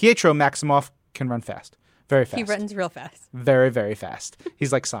Scarlet Witch, Pietro Maximoff can run fast. Very fast. He runs real fast. Very, very fast.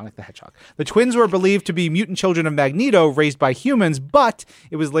 He's like Sonic the Hedgehog. The twins were believed to be mutant children of Magneto raised by humans, but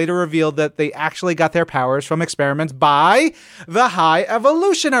it was later revealed that they actually got their powers from experiments by the High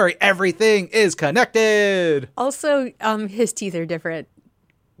Evolutionary. Everything is connected. Also, his teeth are different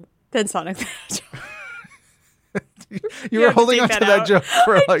than Sonic the Hedgehog. You were holding on to that joke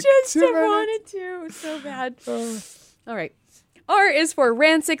for like 2 minutes. I wanted to so bad. All right. R is for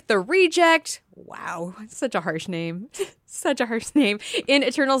Rancic the Reject. Wow, such a harsh name. Such a harsh name. In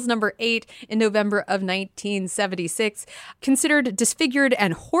Eternals #8 in November of 1976. Considered disfigured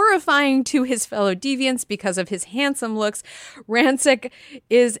and horrifying to his fellow deviants because of his handsome looks, Rancic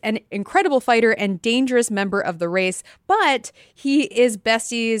is an incredible fighter and dangerous member of the race, but he is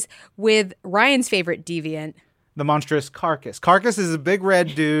besties with Ryan's favorite deviant, the monstrous Carcass. Carcass is a big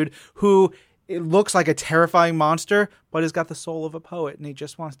red dude who... it looks like a terrifying monster, but has got the soul of a poet, and he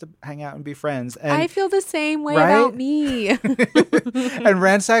just wants to hang out and be friends. And, I feel the same way about me. And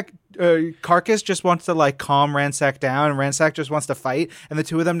Ransack, Carcass just wants to like calm Ransack down, and Ransack just wants to fight, and the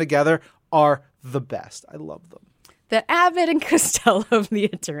two of them together are the best. I love them. The Abbott and Costello of the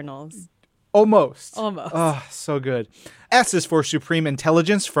Eternals. Almost. Oh, so good. S is for Supreme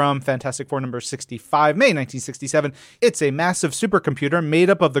Intelligence from Fantastic Four #65, May 1967. It's a massive supercomputer made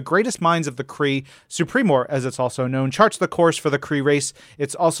up of the greatest minds of the Kree. Supremor, as it's also known, charts the course for the Kree race.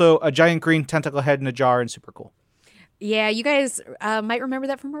 It's also a giant green tentacle head in a jar and super cool. Yeah, you guys might remember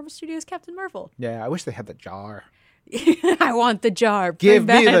that from Marvel Studios' Captain Marvel. Yeah, I wish they had the jar. I want the jar. Give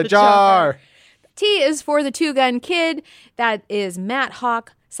me the jar. T is for the Two-Gun Kid. That is Matt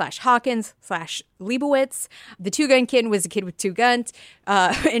Hawk /Hawkins/Leibowitz. The Two-Gun Kid was a kid with two guns,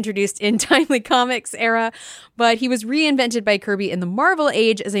 introduced in Timely Comics era, but he was reinvented by Kirby in the Marvel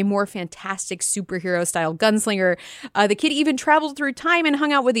Age as a more fantastic superhero-style gunslinger. The kid even traveled through time and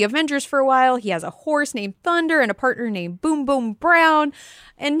hung out with the Avengers for a while. He has a horse named Thunder and a partner named Boom Boom Brown,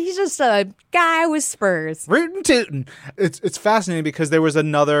 and he's just a guy with spurs. Rootin' tootin'. It's fascinating because there was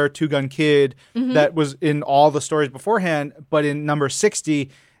another Two-Gun Kid that was in all the stories beforehand, but in number 60,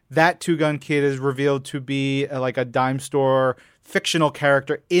 that Two-Gun Kid is revealed to be like a dime store fictional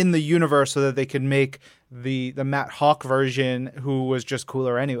character in the universe so that they could make the Matt Hawk version, who was just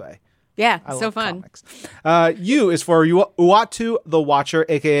cooler anyway. Yeah, I so love fun. Comics. U is for Uatu the Watcher,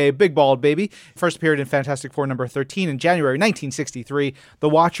 a.k.a. Big Bald Baby. First appeared in Fantastic Four number 13 in January 1963. The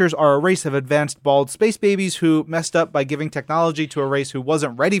Watchers are a race of advanced bald space babies who messed up by giving technology to a race who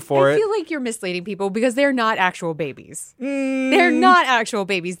wasn't ready for it. I feel like you're misleading people because they're not actual babies. They're not actual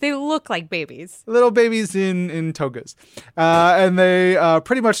babies. They look like babies. Little babies in togas. And they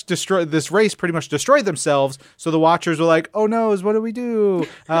pretty much destroyed themselves. So the Watchers were like, oh no, what do we do?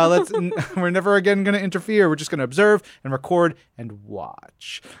 We're never again going to interfere. We're just going to observe and record and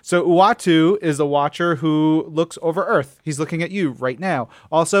watch. So Uatu is the Watcher who looks over Earth. He's looking at you right now.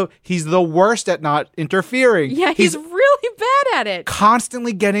 Also, he's the worst at not interfering. Yeah, he's really bad at it.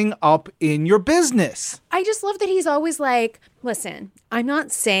 Constantly getting up in your business. I just love that he's always like, listen, I'm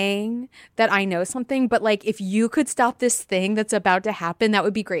not saying that I know something, but like if you could stop this thing that's about to happen, that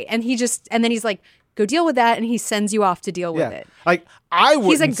would be great. And then he's like, go deal with that, and he sends you off to deal with it. Like, I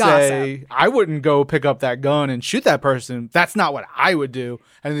wouldn't I wouldn't go pick up that gun and shoot that person. That's not what I would do.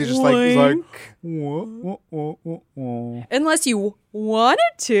 And he's just like, whoa. Unless you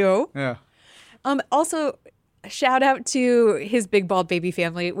wanted to. Yeah. Also, shout out to his big bald baby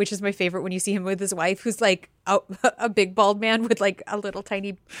family, which is my favorite when you see him with his wife, who's like a big bald man with like a little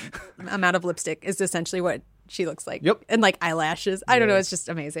tiny amount of lipstick is essentially what she looks like. Yep. And like eyelashes. I don't know. It's just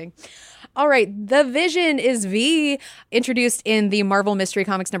amazing. All right. The Vision is V, introduced in the Marvel Mystery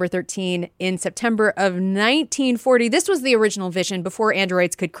Comics number 13 in September of 1940. This was the original Vision. Before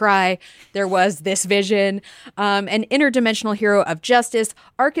androids could cry, there was this Vision. An interdimensional hero of justice,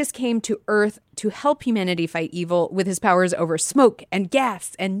 Arcus came to Earth to help humanity fight evil with his powers over smoke and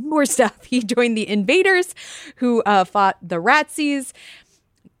gas and more stuff. He joined the Invaders, who fought the Ratsies.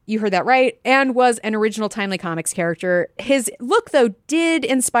 You heard that right, and was an original Timely Comics character. His look, though, did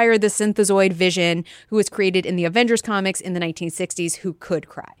inspire the synthezoid Vision, who was created in the Avengers comics in the 1960s, who could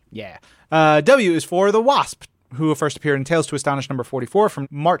cry. Yeah. W is for the Wasp, who first appeared in Tales to Astonish number 44 from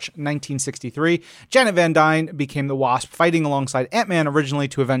March 1963. Janet Van Dyne became the Wasp, fighting alongside Ant-Man originally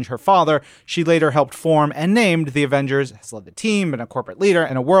to avenge her father. She later helped form and named the Avengers, has led the team, been a corporate leader,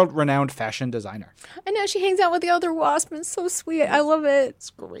 and a world-renowned fashion designer. And now she hangs out with the other Wasp, and it's so sweet. I love it. It's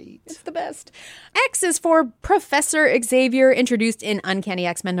great. It's the best. X is for Professor Xavier, introduced in Uncanny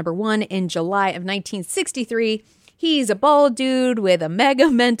X-Men number 1 in July of 1963. He's a bald dude with a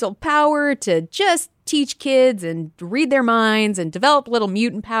mega mental power to just teach kids and read their minds and develop little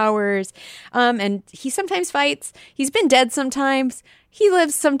mutant powers. And he sometimes fights. He's been dead sometimes. He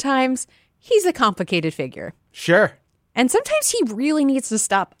lives sometimes. He's a complicated figure. Sure. And sometimes he really needs to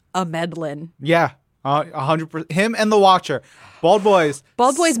stop a meddling. Yeah. 100%. Him and the Watcher. Bald boys.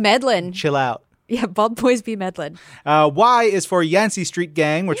 Bald boys meddling. Chill out. Yeah, bald boys be meddling. Y is for Yancey Street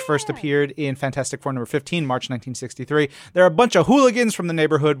Gang, which first appeared in Fantastic Four number 15, March 1963. They're a bunch of hooligans from the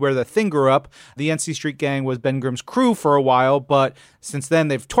neighborhood where the Thing grew up. The Yancey Street Gang was Ben Grimm's crew for a while, but since then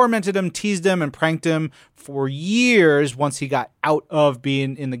they've tormented him, teased him, and pranked him for years once he got out of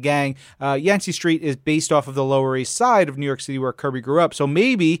being in the gang. Yancey Street is based off of the Lower East Side of New York City where Kirby grew up, so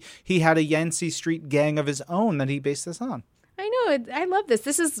maybe he had a Yancey Street Gang of his own that he based this on. I know. I love this.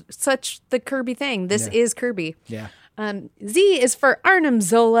 This is such the Kirby thing. This is Kirby. Yeah. Z is for Arnim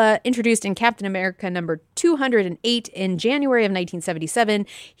Zola, introduced in Captain America number 208 in January of 1977.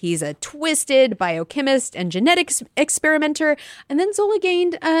 He's a twisted biochemist and genetics experimenter. And then Zola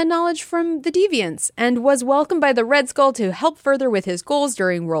gained knowledge from the Deviants and was welcomed by the Red Skull to help further with his goals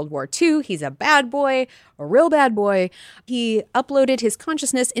during World War II. He's a bad boy, a real bad boy. He uploaded his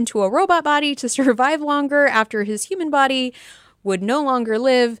consciousness into a robot body to survive longer after his human body would no longer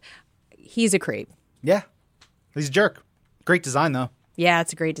live. He's a creep. Yeah. He's a jerk. Great design, though. Yeah,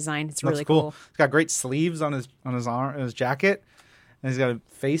 it's a great design. It's really cool. He's got great sleeves on his arm, his jacket, and he's got a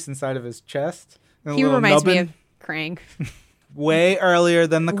face inside of his chest. He reminds me of Krang. Way earlier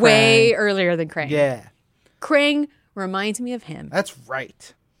than the Krang. Way earlier than Krang. Yeah. Krang reminds me of him. That's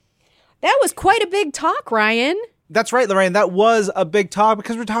right. That was quite a big talk, Ryan. That's right, Lorraine. That was a big talk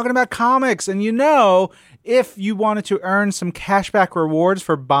because we're talking about comics. And you know, if you wanted to earn some cashback rewards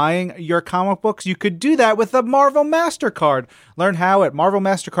for buying your comic books, you could do that with the Marvel MasterCard. Learn how at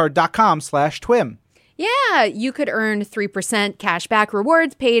marvelmastercard.com/twim. Yeah, you could earn 3% cashback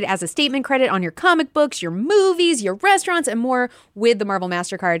rewards paid as a statement credit on your comic books, your movies, your restaurants, and more with the Marvel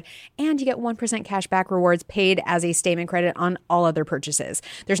MasterCard. And you get 1% cashback rewards paid as a statement credit on all other purchases.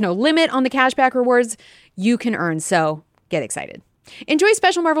 There's no limit on the cashback rewards you can earn, so get excited. Enjoy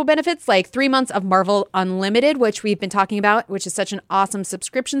special Marvel benefits like 3 months of Marvel Unlimited, which we've been talking about, which is such an awesome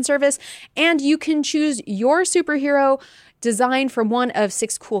subscription service. And you can choose your superhero designed from one of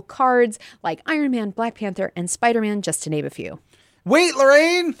 6 cool cards like Iron Man, Black Panther, and Spider-Man, just to name a few. Wait,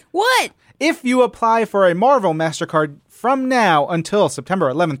 Lorraine! What? If you apply for a Marvel MasterCard from now until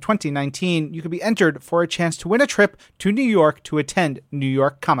September 11th, 2019, you could be entered for a chance to win a trip to New York to attend New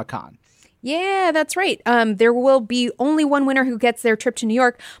York Comic-Con. Yeah, that's right. There will be only one winner who gets their trip to New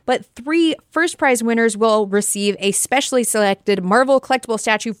York, but 3 first prize winners will receive a specially selected Marvel collectible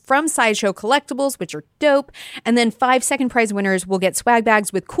statue from Sideshow Collectibles, which are dope. And then 5 second prize winners will get swag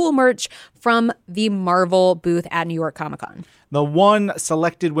bags with cool merch from the Marvel booth at New York Comic Con. The one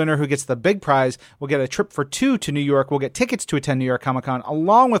selected winner who gets the big prize will get a trip for 2 to New York, will get tickets to attend New York Comic Con,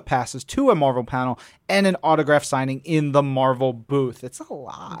 along with passes to a Marvel panel and an autograph signing in the Marvel booth. It's a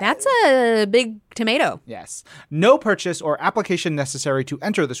lot. That's a big tomato. Yes. No purchase or application necessary to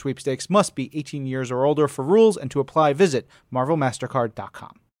enter the sweepstakes. Must be 18 years or older. For rules and to apply, visit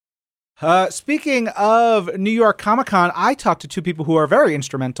marvelmastercard.com. Speaking of New York Comic-Con, I talked to 2 people who are very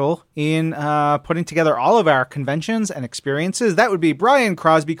instrumental in putting together all of our conventions and experiences. That would be Brian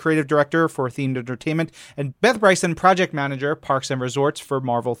Crosby, Creative Director for Themed Entertainment, and Beth Bryson, Project Manager, Parks and Resorts for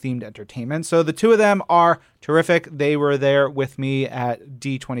Marvel Themed Entertainment. So the 2 of them are terrific. They were there with me at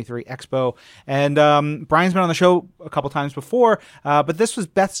D23 Expo. And Brian's been on the show a couple times before, but this was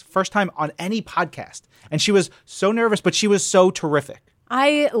Beth's first time on any podcast. And she was so nervous, but she was so terrific.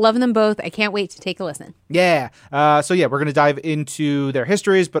 I love them both. I can't wait to take a listen. Yeah. We're going to dive into their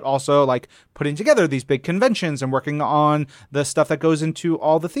histories, but also like putting together these big conventions and working on the stuff that goes into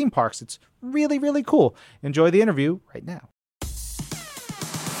all the theme parks. It's really, really cool. Enjoy the interview right now.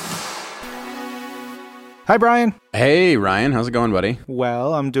 Hi, Brian. Hey, Ryan. How's it going, buddy?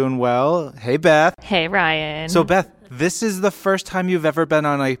 Well, I'm doing well. Hey, Beth. Hey, Ryan. So, Beth, this is the first time you've ever been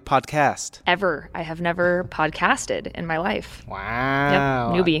on a podcast. Ever. I have never podcasted in my life.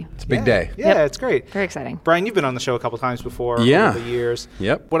 Wow. Yep. Newbie. It's a big day. Yeah, It's great. Very exciting. Brian, you've been on the show a couple times before Yeah. over the years.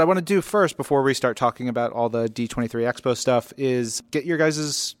 Yep. What I want to do first, before we start talking about all the D23 Expo stuff, is get your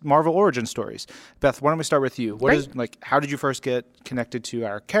guys' Marvel origin stories. Beth, why don't we start with you? How did you first get connected to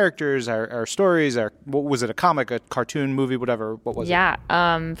our characters, our stories, what was it, a comic, a cartoon, movie, whatever? What was it? Yeah.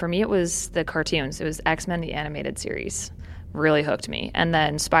 For me, it was the cartoons. It was X-Men, the animated series. Really hooked me. And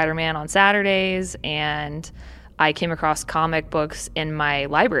then Spider-Man on Saturdays. And I came across comic books in my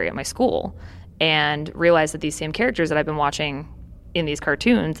library at my school and realized that these same characters that I've been watching in these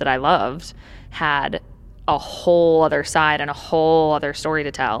cartoons that I loved had a whole other side and a whole other story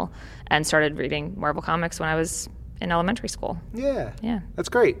to tell, and started reading Marvel comics when I was in elementary school. Yeah. Yeah. That's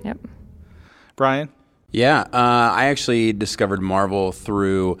great. Yep. Brian? Yeah, I actually discovered Marvel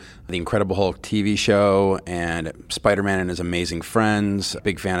through the Incredible Hulk TV show and Spider-Man and His Amazing Friends.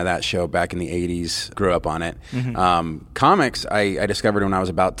 Big fan of that show back in the 80s. Grew up on it. Mm-hmm. Comics, I discovered when I was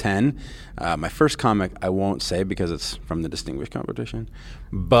about 10. My first comic, I won't say because it's from the Distinguished Competition.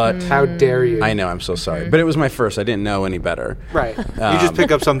 But how dare you? I know, I'm so sorry. But it was my first. I didn't know any better. Right. You just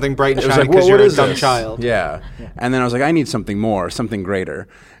pick up something bright and It was shiny like, because well, you're what a dumb is this? child. Yeah. And then I was like, I need something more, something greater.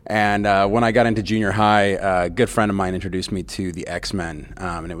 And when I got into junior high, a good friend of mine introduced me to the X-Men,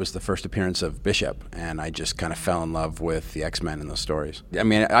 and it was the first appearance of Bishop, and I just kind of fell in love with the X-Men and those stories. I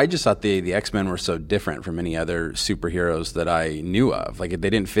mean, I just thought the X-Men were so different from any other superheroes that I knew of. Like, they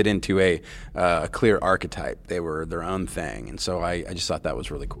didn't fit into a clear archetype. They were their own thing, and so I just thought that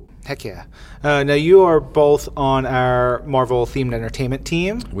was really cool. Heck yeah. Now, you are both on our Marvel-themed entertainment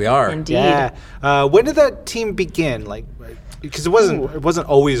team. We are. Indeed. Yeah. When did that team begin? Because it wasn't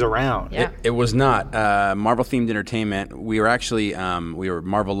always around. Yeah. It was not. Marvel Themed Entertainment, we were actually, we were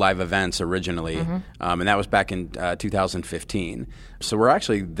Marvel Live Events originally, and that was back in 2015. So we're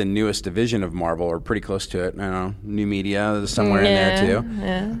actually the newest division of Marvel, or pretty close to it. I don't know, new media, somewhere in there too.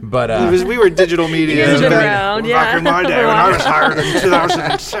 Yeah. But we were digital media. It's been around, Back in my day, when I was hired in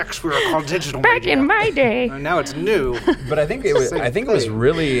 2006, 2006, we were called digital Back media. in my day. And now it's new. But I think it was. Same I think it was thing.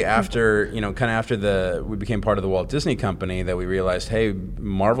 really after, kind of after we became part of the Walt Disney Company that we realized, hey,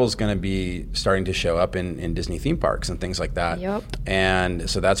 Marvel's going to be starting to show up in Disney theme parks and things like that. Yep. And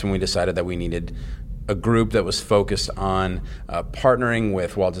so that's when we decided that we needed a group that was focused on partnering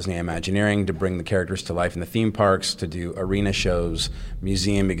with Walt Disney Imagineering to bring the characters to life in the theme parks, to do arena shows,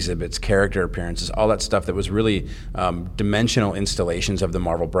 museum exhibits, character appearances, all that stuff that was really dimensional installations of the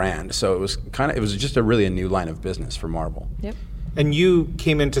Marvel brand. So it was just a new line of business for Marvel. Yep. And you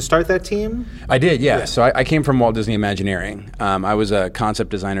came in to start that team? I did, yeah. So I came from Walt Disney Imagineering. I was a concept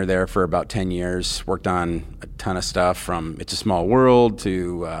designer there for about 10 years, worked on a ton of stuff from It's a Small World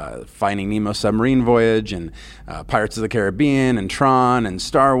to Finding Nemo Submarine Voyage and Pirates of the Caribbean and Tron and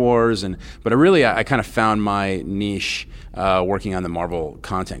Star Wars. But I kind of found my niche working on the Marvel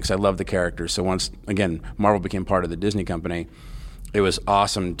content because I love the characters. So once, again, Marvel became part of the Disney company, it was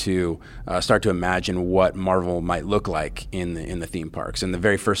awesome to start to imagine what Marvel might look like in the theme parks. And the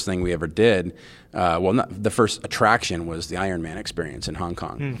very first thing we ever did, the first attraction was the Iron Man experience in Hong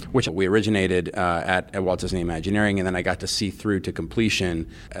Kong, which we originated at Walt Disney Imagineering, and then I got to see through to completion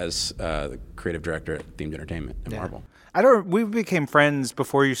as the creative director at Themed Entertainment at Marvel. We became friends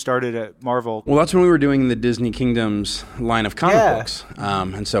before you started at Marvel. Well, that's when we were doing the Disney Kingdoms line of comic books.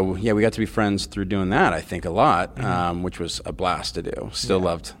 And so, we got to be friends through doing that, I think, a lot, which was a blast to do. Still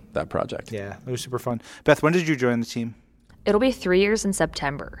loved that project. Yeah, it was super fun. Beth, when did you join the team? It'll be 3 years in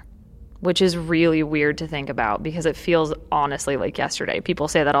September, which is really weird to think about because it feels honestly like yesterday. People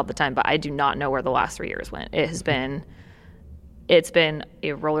say that all the time, but I do not know where the last 3 years went. It's been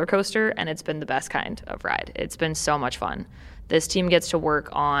a roller coaster, and it's been the best kind of ride. It's been so much fun. This team gets to work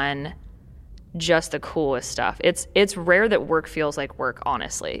on just the coolest stuff. It's rare that work feels like work,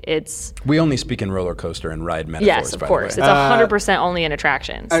 honestly. We only speak in roller coaster and ride metaphors, yes, of course. It's 100% only in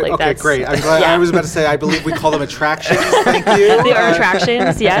attractions. Okay, great. I'm glad. I was about to say, I believe we call them attractions. Thank you. They are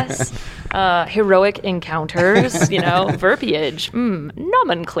attractions, yes. Heroic encounters, verbiage,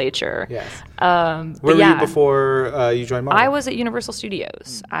 nomenclature. Yes. Where were you before you joined Marvel? I was at Universal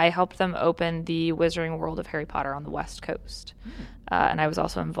Studios. I helped them open the Wizarding World of Harry Potter on the West Coast. And I was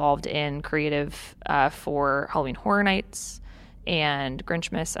also involved in creative for Halloween Horror Nights and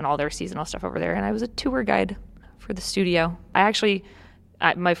Grinchmas and all their seasonal stuff over there. And I was a tour guide for the studio.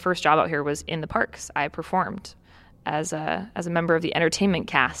 My first job out here was in the parks. I performed as a member of the entertainment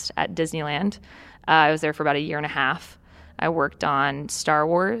cast at Disneyland. I was there for about a year and a half. I worked on Star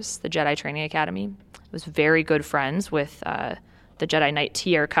Wars, the Jedi Training Academy. I was very good friends with the Jedi Knight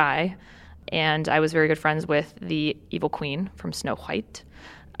Tier Kai, and I was very good friends with the evil queen from Snow White.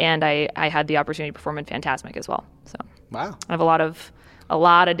 And I had the opportunity to perform in Fantasmic as well. So wow, I have a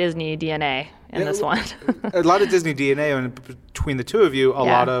lot of Disney DNA in this one. A lot of Disney DNA, and between the two of you, a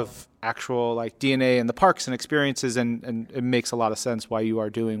lot of actual DNA in the parks and experiences, and it makes a lot of sense why you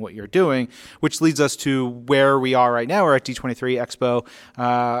are doing what you're doing, which leads us to where we are right now. We're at D23 Expo,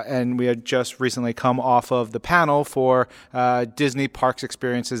 and we had just recently come off of the panel for Disney Parks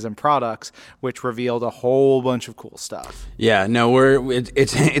Experiences and Products, which revealed a whole bunch of cool stuff. Yeah, no,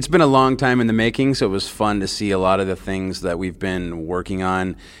 it's been a long time in the making, so it was fun to see a lot of the things that we've been working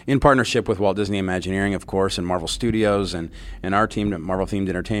on in partnership with Walt Disney Imagineering, of course, and Marvel Studios and our team at Marvel Themed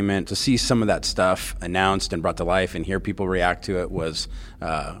Entertainment. To see some of that stuff announced and brought to life and hear people react to it was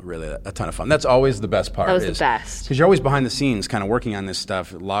really a ton of fun. That's always the best part. That was the best. Because you're always behind the scenes kind of working on this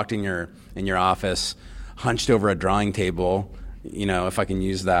stuff, locked in your office, hunched over a drawing table, if I can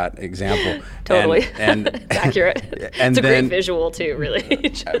use that example. Totally. And it's accurate. And it's a great visual too, really.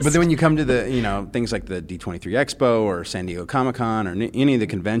 But then when you come to the, things like the D23 Expo or San Diego Comic-Con or any of the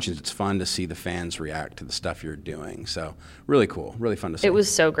conventions, it's fun to see the fans react to the stuff you're doing. So really cool, really fun to see. It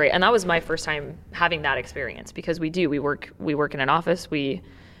was so great. And that was my first time having that experience because we work in an office. We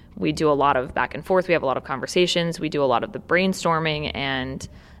do a lot of back and forth. We have a lot of conversations. We do a lot of the brainstorming and,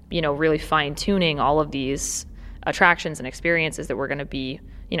 really fine-tuning all of these attractions and experiences that we're going to be,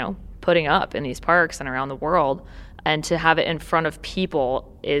 putting up in these parks and around the world. And to have it in front of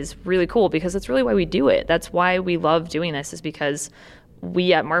people is really cool because that's really why we do it. That's why we love doing this, is because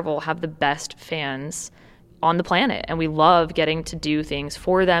we at Marvel have the best fans on the planet, and we love getting to do things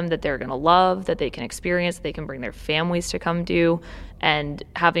for them that they're going to love, that they can experience, that they can bring their families to come do, and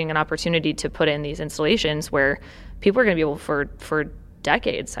having an opportunity to put in these installations where people are going to be able for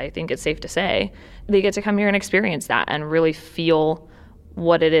decades, I think it's safe to say, they get to come here and experience that and really feel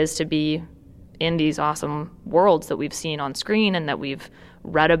what it is to be in these awesome worlds that we've seen on screen and that we've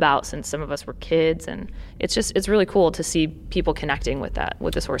read about since some of us were kids. And it's really cool to see people connecting with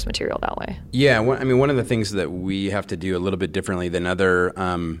the source material that way. Yeah, one of the things that we have to do a little bit differently than other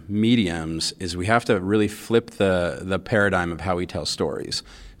mediums is we have to really flip the paradigm of how we tell stories.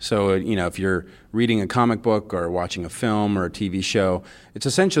 So, if you're reading a comic book or watching a film or a TV show, it's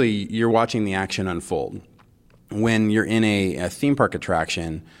essentially you're watching the action unfold. When you're in a theme park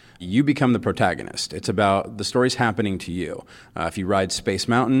attraction, You become the protagonist. It's about the story's happening to you. If you ride Space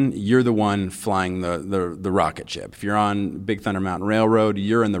Mountain, you're the one flying the rocket ship. If you're on Big Thunder Mountain Railroad,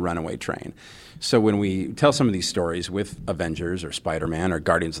 you're in the runaway train. So when we tell some of these stories with Avengers or Spider-Man or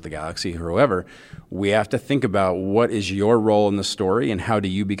Guardians of the Galaxy or whoever, we have to think about what is your role in the story and how do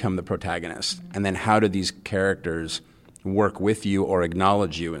you become the protagonist? And then how do these characters work with you or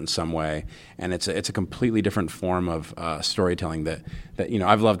acknowledge you in some way? And it's a completely different form of storytelling that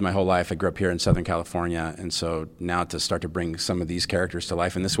I've loved my whole life. I grew up here in Southern California, and so now to start to bring some of these characters to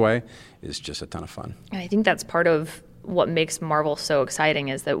life in this way is just a ton of fun. I think that's part of what makes Marvel so exciting,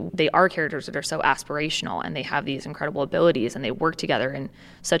 is that they are characters that are so aspirational and they have these incredible abilities and they work together in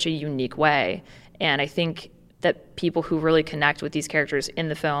such a unique way. And I think that people who really connect with these characters in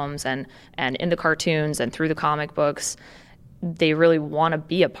the films and in the cartoons and through the comic books, they really want to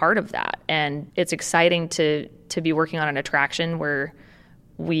be a part of that. And it's exciting to be working on an attraction where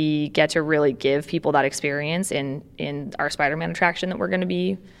we get to really give people that experience in our Spider-Man attraction that we're going to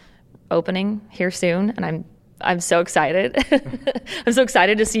be opening here soon. And I'm so excited. I'm so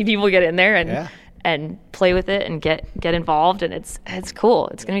excited to see people get in there and play with it and get involved. And it's cool.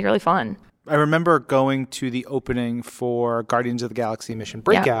 It's going to be really fun. I remember going to the opening for Guardians of the Galaxy Mission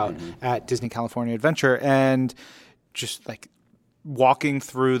Breakout at Disney California Adventure, and just like walking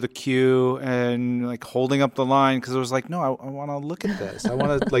through the queue and like holding up the line because I was like, no, I want to look at this. I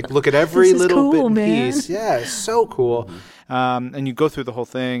want to like look at every little cool, bit and man. piece. Yeah, it's so cool. And you go through the whole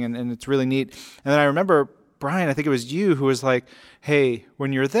thing, and it's really neat. And then I remember, Brian, I think it was you who was like, hey,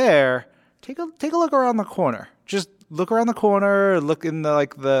 when you're there, take a look around the corner. Just look around the corner, look in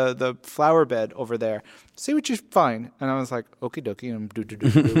the flower bed over there, see what you find. And I was like, okie dokie,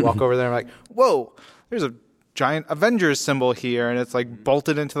 and walk over there. I'm like, whoa, there's a giant Avengers symbol here, and it's like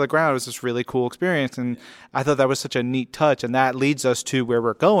bolted into the ground. It was this really cool experience, and I thought that was such a neat touch, and that leads us to where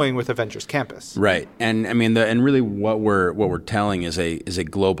we're going with Avengers Campus. Right, and I mean, and really, what we're telling is a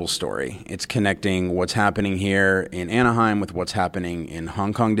global story. It's connecting what's happening here in Anaheim with what's happening in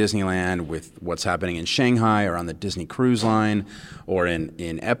Hong Kong Disneyland, with what's happening in Shanghai or on the Disney Cruise Line, or in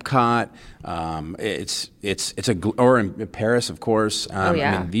Epcot. Or in Paris, of course. I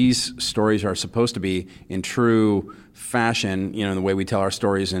mean, these stories are supposed to be in true fashion, the way we tell our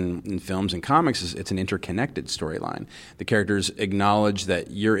stories in films and comics is it's an interconnected storyline. The characters acknowledge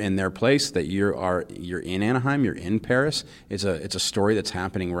that you're in their place, that you're in Anaheim, you're in Paris. It's a story that's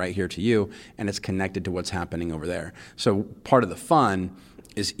happening right here to you, and it's connected to what's happening over there. So part of the fun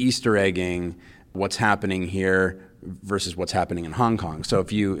is Easter egging what's happening here versus what's happening in Hong Kong. So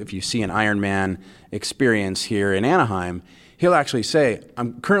if you see an Iron Man experience here in Anaheim, he'll actually say,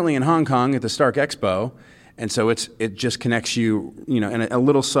 I'm currently in Hong Kong at the Stark Expo. And so it just connects you, and a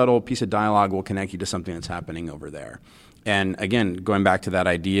little subtle piece of dialogue will connect you to something that's happening over there. And again, going back to that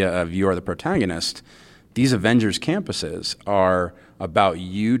idea of you are the protagonist, these Avengers campuses are about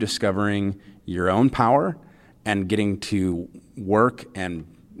you discovering your own power and getting to work and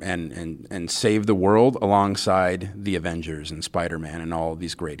save the world alongside the Avengers and Spider-Man and all of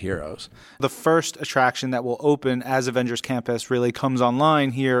these great heroes. The first attraction that will open as Avengers Campus really comes online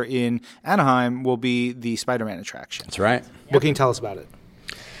here in Anaheim will be the Spider-Man attraction. That's right. What can you tell us about it?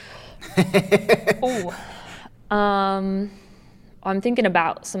 I'm thinking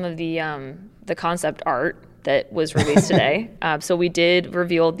about some of the concept art that was released today. So we did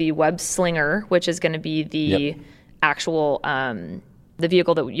reveal the Web Slinger, which is going to be the actual the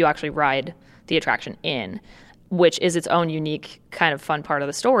vehicle that you actually ride the attraction in, which is its own unique kind of fun part of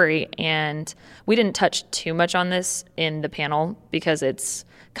the story. And we didn't touch too much on this in the panel because it's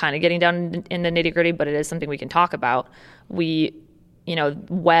kind of getting down in the nitty-gritty, but it is something we can talk about.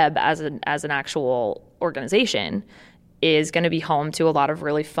 Web as an actual organization is going to be home to a lot of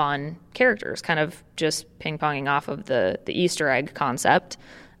really fun characters, kind of just ping-ponging off of the Easter egg concept.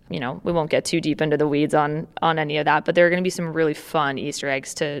 We won't get too deep into the weeds on any of that, but there are going to be some really fun Easter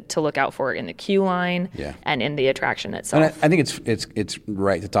eggs to look out for in the queue line and in the attraction itself. And I think it's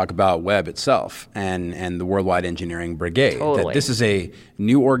right to talk about Web itself and the Worldwide Engineering Brigade. Totally. That this is a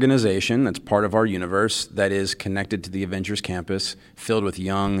new organization that's part of our universe that is connected to the Avengers Campus, filled with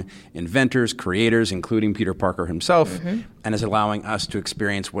young inventors, creators, including Peter Parker himself, and is allowing us to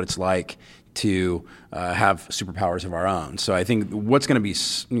experience what it's like to have superpowers of our own. So I think what's going to be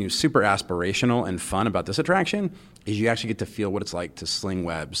super aspirational and fun about this attraction is you actually get to feel what it's like to sling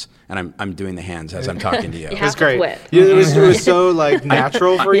webs. And I'm doing the hands as I'm talking to you. It was great. Yeah, it was so like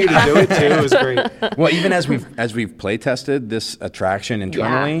natural for you to do it too. It was great. Well, even as we've play tested this attraction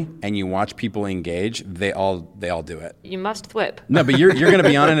internally, and you watch people engage, they all do it. You must thwip. No, but you're going to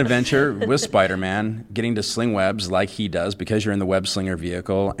be on an adventure with Spider-Man, getting to sling webs like he does because you're in the web slinger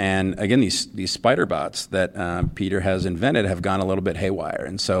vehicle. And again, these spider bots that Peter has invented have gone a little bit haywire,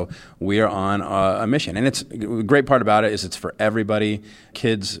 and so we are on a mission. And it's a great part about it is it's for everybody,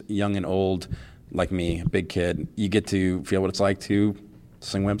 kids, young and old, like me, a big kid. You get to feel what it's like to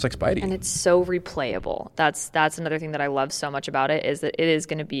sling webs like Spidey. And it's so replayable. That's another thing that I love so much about it is that it is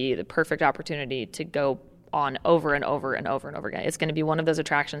going to be the perfect opportunity to go on over and over and over and over again. It's going to be one of those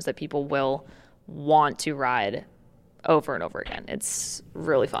attractions that people will want to ride over and over again. It's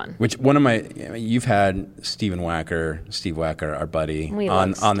really fun. Which you've had Steve Wacker, our buddy,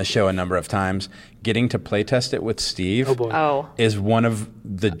 on the show a number of times. Getting to play test it with Steve is one of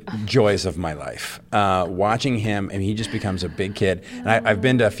the joys of my life. Watching him, and he just becomes a big kid. And I've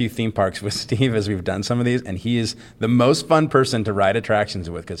been to a few theme parks with Steve as we've done some of these, and he is the most fun person to ride attractions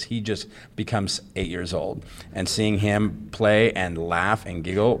with because he just becomes 8 years old. And seeing him play and laugh and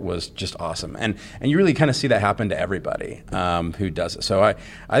giggle was just awesome. And you really kind of see that happen to everybody who does it. So I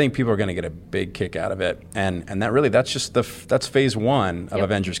think people are going to get a big kick out of it. And that's phase one of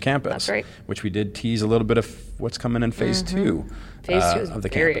Avengers Campus. That's right. Which we did tease a little bit of what's coming in phase two. Phase two is of the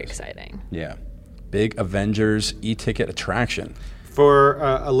very campus. exciting. Yeah. Big Avengers e-ticket attraction. For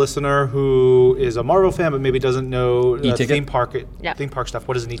a listener who is a Marvel fan but maybe doesn't know theme park stuff,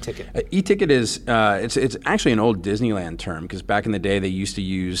 what is an e-ticket? E-ticket is it's actually an old Disneyland term because back in the day they used to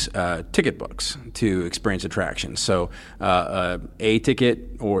use ticket books to experience attractions. So a ticket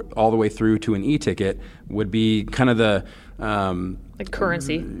or all the way through to an e-ticket would be kind of the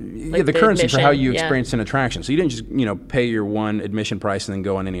currency. The currency for how you experience an attraction. So you didn't just pay your one admission price and then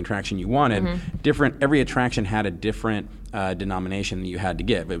go on any attraction you wanted. Every attraction had a different denomination that you had to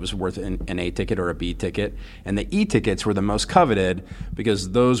give. It was worth an A ticket or a B ticket. And the E tickets were the most coveted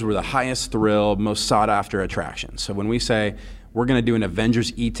because those were the highest thrill, most sought after attractions. So when we say we're going to do an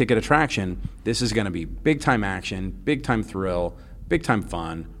Avengers e-ticket attraction, this is going to be big time action, big time thrill, big time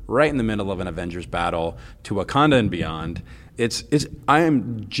fun, right in the middle of an Avengers battle to Wakanda and beyond. I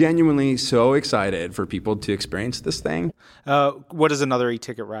am genuinely so excited for people to experience this thing. What is another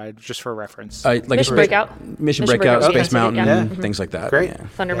e-ticket ride, just for reference? Mission Breakout. Mission Breakout, Space Mountain, things like that. Great. Yeah.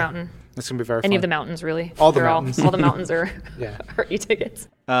 Thunder Mountain. It's going to be very fun. Any of the mountains, really. All the mountains. All the mountains are e-tickets.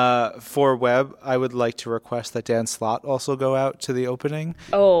 For web, I would like to request that Dan Slott also go out to the opening.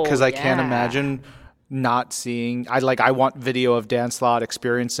 Oh, because I can't imagine not seeing. I want video of Dan Slott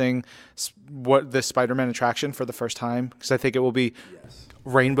experiencing what the Spider-Man attraction for the first time because I think it will be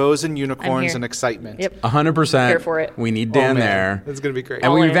rainbows and unicorns and excitement. Yep. 100%. Here for it. We need Dan there. It's going to be great.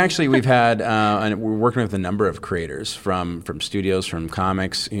 And we've had, and we're working with a number of creators from studios, from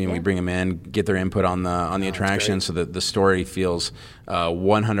comics. We bring them in, get their input on the attraction so that the story feels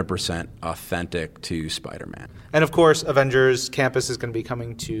 100% authentic to Spider-Man. And of course, Avengers Campus is going to be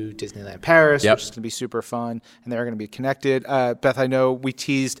coming to Disneyland Paris, which is going to be super fun, and they're going to be connected. Beth, I know we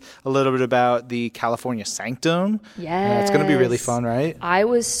teased a little bit about the California Sanctum. Yes. It's going to be really fun, right? I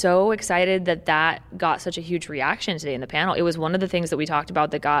was so excited that got such a huge reaction today in the panel. It was one of the things that we talked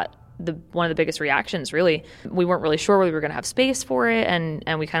about that got one of the biggest reactions, really. We weren't really sure whether we were going to have space for it, and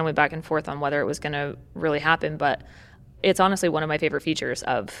we kind of went back and forth on whether it was going to really happen, but it's honestly one of my favorite features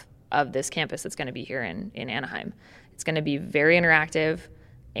of this campus that's going to be here in Anaheim. It's going to be very interactive,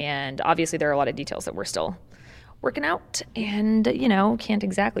 and obviously there are a lot of details that we're still working out and, can't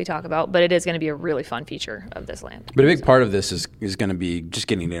exactly talk about, but it is going to be a really fun feature of this land. But a big part of this is going to be just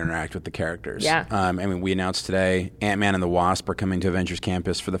getting to interact with the characters. Yeah. We announced today Ant-Man and the Wasp are coming to Avengers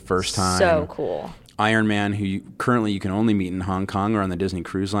Campus for the first time. So cool. Iron Man, who currently you can only meet in Hong Kong or on the Disney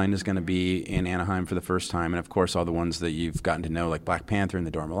Cruise Line, is going to be in Anaheim for the first time. And, of course, all the ones that you've gotten to know, like Black Panther and the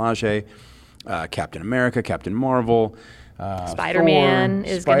Dora Milaje, Captain America, Captain Marvel, Spider-Man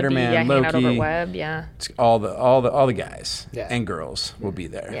is going to be hanging out over web. Yeah, it's all the guys and girls will be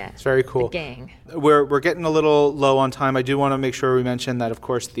there. Yeah, it's very cool. The gang. We're getting a little low on time. I do want to make sure we mention that, of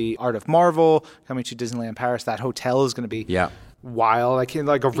course, the Art of Marvel coming to Disneyland Paris. That hotel is going to be wild,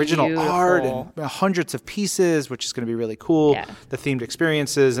 like original Beautiful. art and hundreds of pieces, which is going to be really cool. Yeah. The themed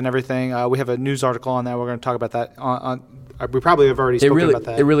experiences and everything. We have a news article on that. We're going to talk about that on We probably have already spoken about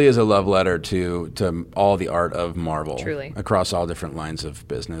that. It really is a love letter to all the art of Marvel. Truly. Across all different lines of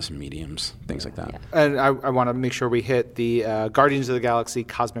business, mediums, things like that. Yeah. And I want to make sure we hit the Guardians of the Galaxy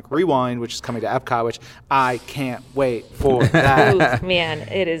Cosmic Rewind, which is coming to Epcot, which I can't wait for that. Ooh, man,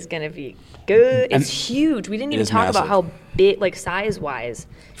 it is going to be good. It's huge. We didn't even talk about how big, like size-wise.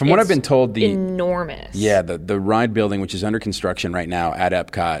 From what I've been told, enormous. Yeah, the ride building, which is under construction right now at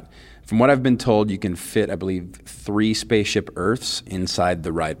Epcot, from what I've been told, you can fit, I believe, 3 spaceship Earths inside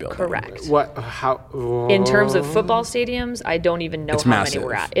the ride building. Correct. What? How? In terms of football stadiums, I don't even know massive. Many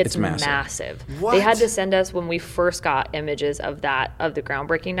we're at. It's massive. What? They had to send us, when we first got images of the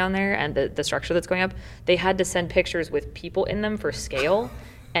groundbreaking down there and the structure that's going up, they had to send pictures with people in them for scale.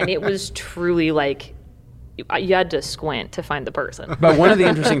 And it was truly like, you had to squint to find the person. But one of the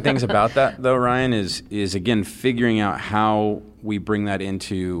interesting things about that, though, Ryan, is again figuring out how we bring that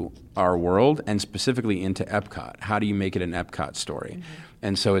into our world and specifically into Epcot. How do you make it an Epcot story? Mm-hmm.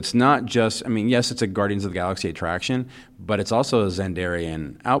 And so it's not just, I mean, yes, it's a Guardians of the Galaxy attraction, but it's also a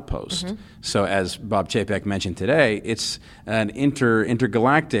Zendarian outpost. Mm-hmm. So as Bob Chapek mentioned today, it's an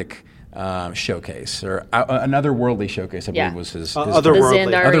intergalactic showcase, or another worldly showcase, I believe was his otherworldly.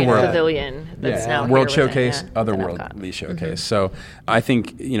 The Zendarian Pavilion that's now World here Showcase, otherworldly showcase. Mm-hmm. So I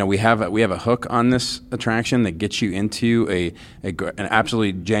think we have a hook on this attraction that gets you into an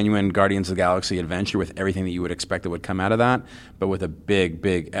absolutely genuine Guardians of the Galaxy adventure with everything that you would expect that would come out of that, but with a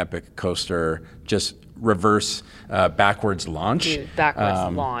big epic coaster, just reverse backwards launch. Dude,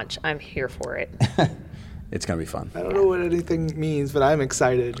 backwards launch. I'm here for it. It's going to be fun. I don't know what anything means, but I'm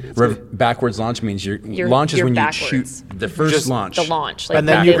excited. Backwards launch means your launch is when backwards. You shoot the first launch. The launch. Like, and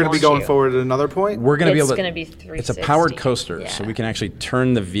then you're going to be going forward at another point? We're going to be able to. It's going to be 360. It's a powered coaster, so we can actually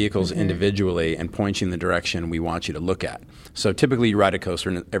turn the vehicles individually and point you in the direction we want you to look at. So typically you ride a coaster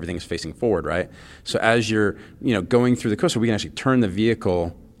and everything is facing forward, right? So as you're going through the coaster, we can actually turn the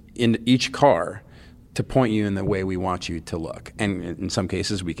vehicle in each car to point you in the way we want you to look. And in some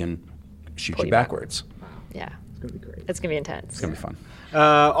cases, we can shoot you backwards. Yeah. It's going to be great. It's going to be intense. It's going to be fun.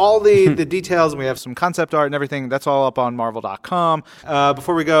 All the details, and we have some concept art and everything, that's all up on Marvel.com.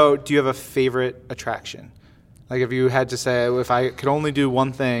 Before we go, do you have a favorite attraction? Like, if you had to say, if I could only do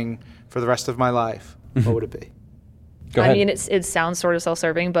one thing for the rest of my life, what would it be? Go ahead. I mean, it sounds sort of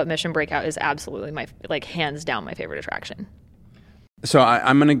self-serving, but Mission Breakout is absolutely hands down my favorite attraction. So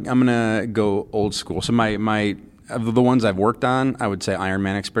I'm gonna go old school. So my of the ones I've worked on, I would say Iron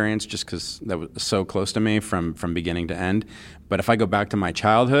Man Experience, just because that was so close to me from beginning to end. But if I go back to my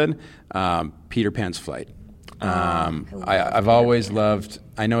childhood, Peter Pan's Flight. I've always loved.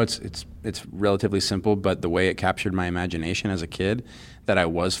 I know it's relatively simple, but the way it captured my imagination as a kid, that I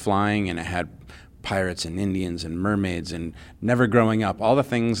was flying and it had pirates and Indians and mermaids and never growing up, all the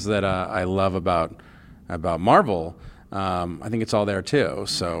things that I love about Marvel. I think it's all there too.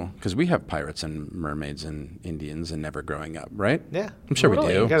 So, because we have pirates and mermaids and Indians and never growing up, right? Yeah, I'm sure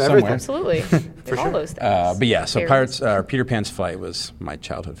totally. We do. Got Somewhere. everything. Absolutely. For all those things. But yeah, so Peter Pan's Flight was my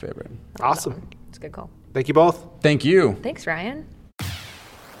childhood favorite. Awesome. It's a good call. Thank you both. Thank you. Thanks, Ryan.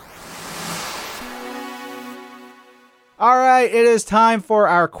 All right, it is time for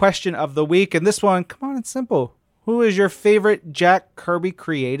our question of the week, and this one, come on, it's simple. Who is your favorite Jack Kirby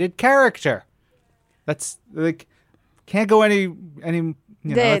created character? That's like. Can't go any.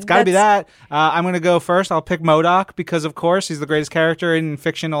 It's got to be that. I'm going to go first. I'll pick MODOK because, of course, he's the greatest character in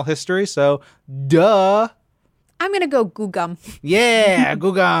fictional history. So, duh. I'm going to go Googum. Yeah,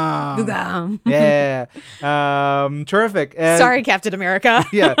 Googum. Googum. Yeah. Terrific. And sorry, Captain America.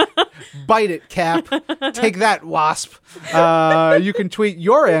 Yeah. Bite it, Cap. Take that, Wasp. You can tweet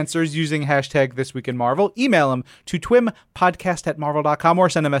your answers using hashtag #ThisWeekInMarvel. Email them to twimpodcast@marvel.com or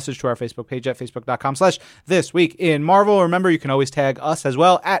send a message to our Facebook page at facebook.com/thisweekinmarvel. Remember, you can always tag us as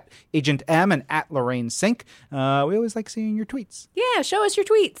well at Agent M and at Lorraine Sink. We always like seeing your tweets. Yeah, show us your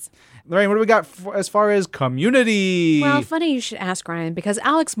tweets. Lorraine, what do we got as far as community? Well, funny you should ask, Ryan, because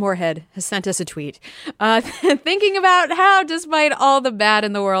Alex Moorhead has sent us a tweet thinking about how, despite all the bad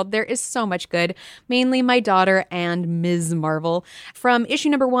in the world, there is so much good, mainly my daughter and Ms. Marvel. From issue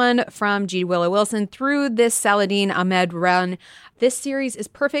number 1 from G. Willow Wilson through this Saladin Ahmed run, this series is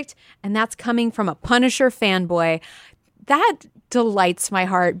perfect, and that's coming from a Punisher fanboy. That delights my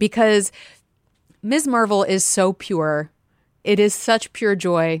heart because Ms. Marvel is so pure. It is such pure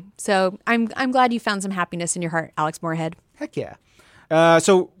joy. So I'm glad you found some happiness in your heart, Alex Moorhead. Heck yeah.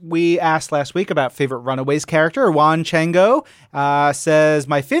 So we asked last week about favorite Runaways character. Juan Chango says,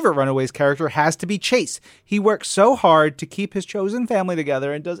 my favorite Runaways character has to be Chase. He works so hard to keep his chosen family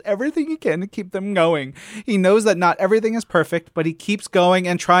together and does everything he can to keep them going. He knows that not everything is perfect, but he keeps going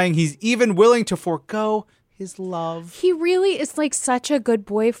and trying. He's even willing to forego his love. He really is like such a good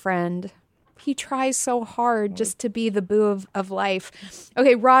boyfriend. He tries so hard just to be the boo of life.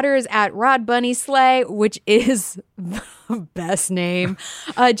 Okay, Rodder is at Rod Bunny Slay, which is the best name.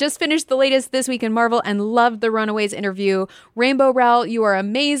 Just finished the latest This Week in Marvel and loved the Runaways interview. Rainbow Rowell, you are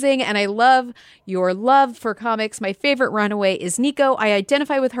amazing, and I love your love for comics. My favorite Runaway is Nico. I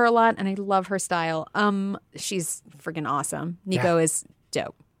identify with her a lot, and I love her style. She's freaking awesome. Nico is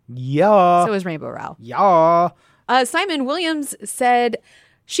dope. Yeah. So is Rainbow Rowell. Yeah. Simon Williams said,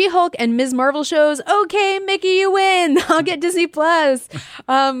 She-Hulk and Ms. Marvel shows. Okay, Mickey, you win. I'll get Disney Plus.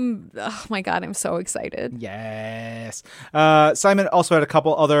 Oh my God, I'm so excited. Yes. Simon also had a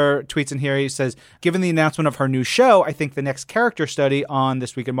couple other tweets in here. He says, given the announcement of her new show, I think the next character study on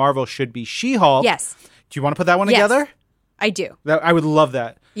This Week in Marvel should be She-Hulk. Yes. Do you want to put that one Yes, together? I do. I would love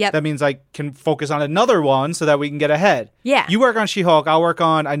that. Yep. That means I can focus on another one so that we can get ahead. Yeah. You work on She-Hulk. I'll work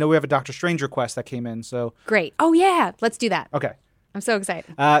on, I know we have a Doctor Strange request that came in, so. Great. Oh yeah, let's do that. Okay. I'm so excited.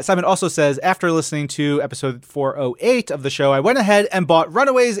 Simon also says, after listening to episode 408 of the show, I went ahead and bought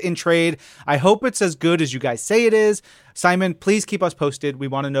Runaways in trade. I hope it's as good as you guys say it is. Simon, please keep us posted. We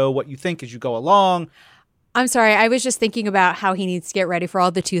want to know what you think as you go along. I'm sorry. I was just thinking about how he needs to get ready for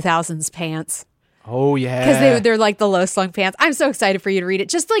all the 2000s pants. Oh, yeah. Because they're like the low slung pants. I'm so excited for you to read it.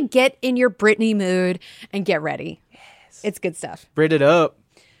 Just like get in your Britney mood and get ready. Yes. It's good stuff. Brit it up.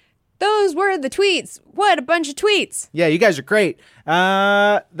 Those were the tweets. What a bunch of tweets. Yeah, you guys are great.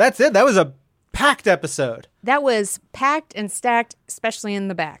 That's it. That was a packed episode. That was packed and stacked, especially in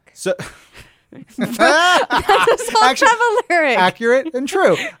the back. So That's a lyric. Accurate and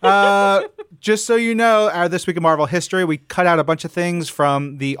true. Just so you know, our This Week in Marvel history, we cut out a bunch of things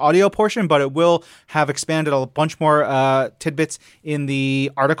from the audio portion, but it will have expanded a bunch more tidbits in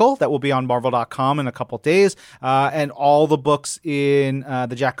the article that will be on Marvel.com in a couple days. And all the books in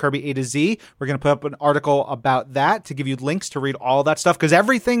the Jack Kirby A to Z, we're going to put up an article about that to give you links to read all that stuff, because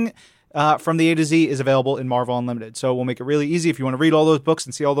everything from the A to Z is available in Marvel Unlimited. So we'll make it really easy if you want to read all those books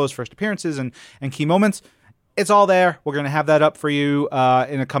and see all those first appearances and key moments. It's all there. We're going to have that up for you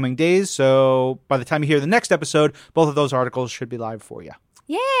in the coming days. So by the time you hear the next episode, both of those articles should be live for you.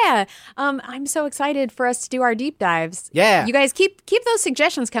 Yeah. I'm so excited for us to do our deep dives. Yeah. You guys keep those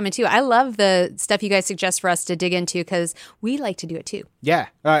suggestions coming too. I love the stuff you guys suggest for us to dig into because we like to do it too. Yeah.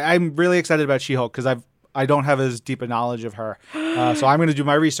 I'm really excited about She-Hulk because I don't have as deep a knowledge of her. So I'm going to do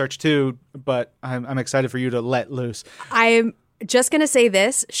my research too, but I'm excited for you to let loose. I'm just going to say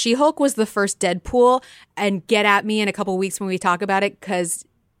this. She-Hulk was the first Deadpool, and get at me in a couple weeks when we talk about it because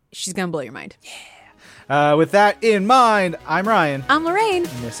she's going to blow your mind. Yeah. With that in mind, I'm Ryan. I'm Lorraine.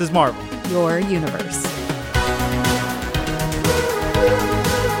 And this is Marvel. Your universe.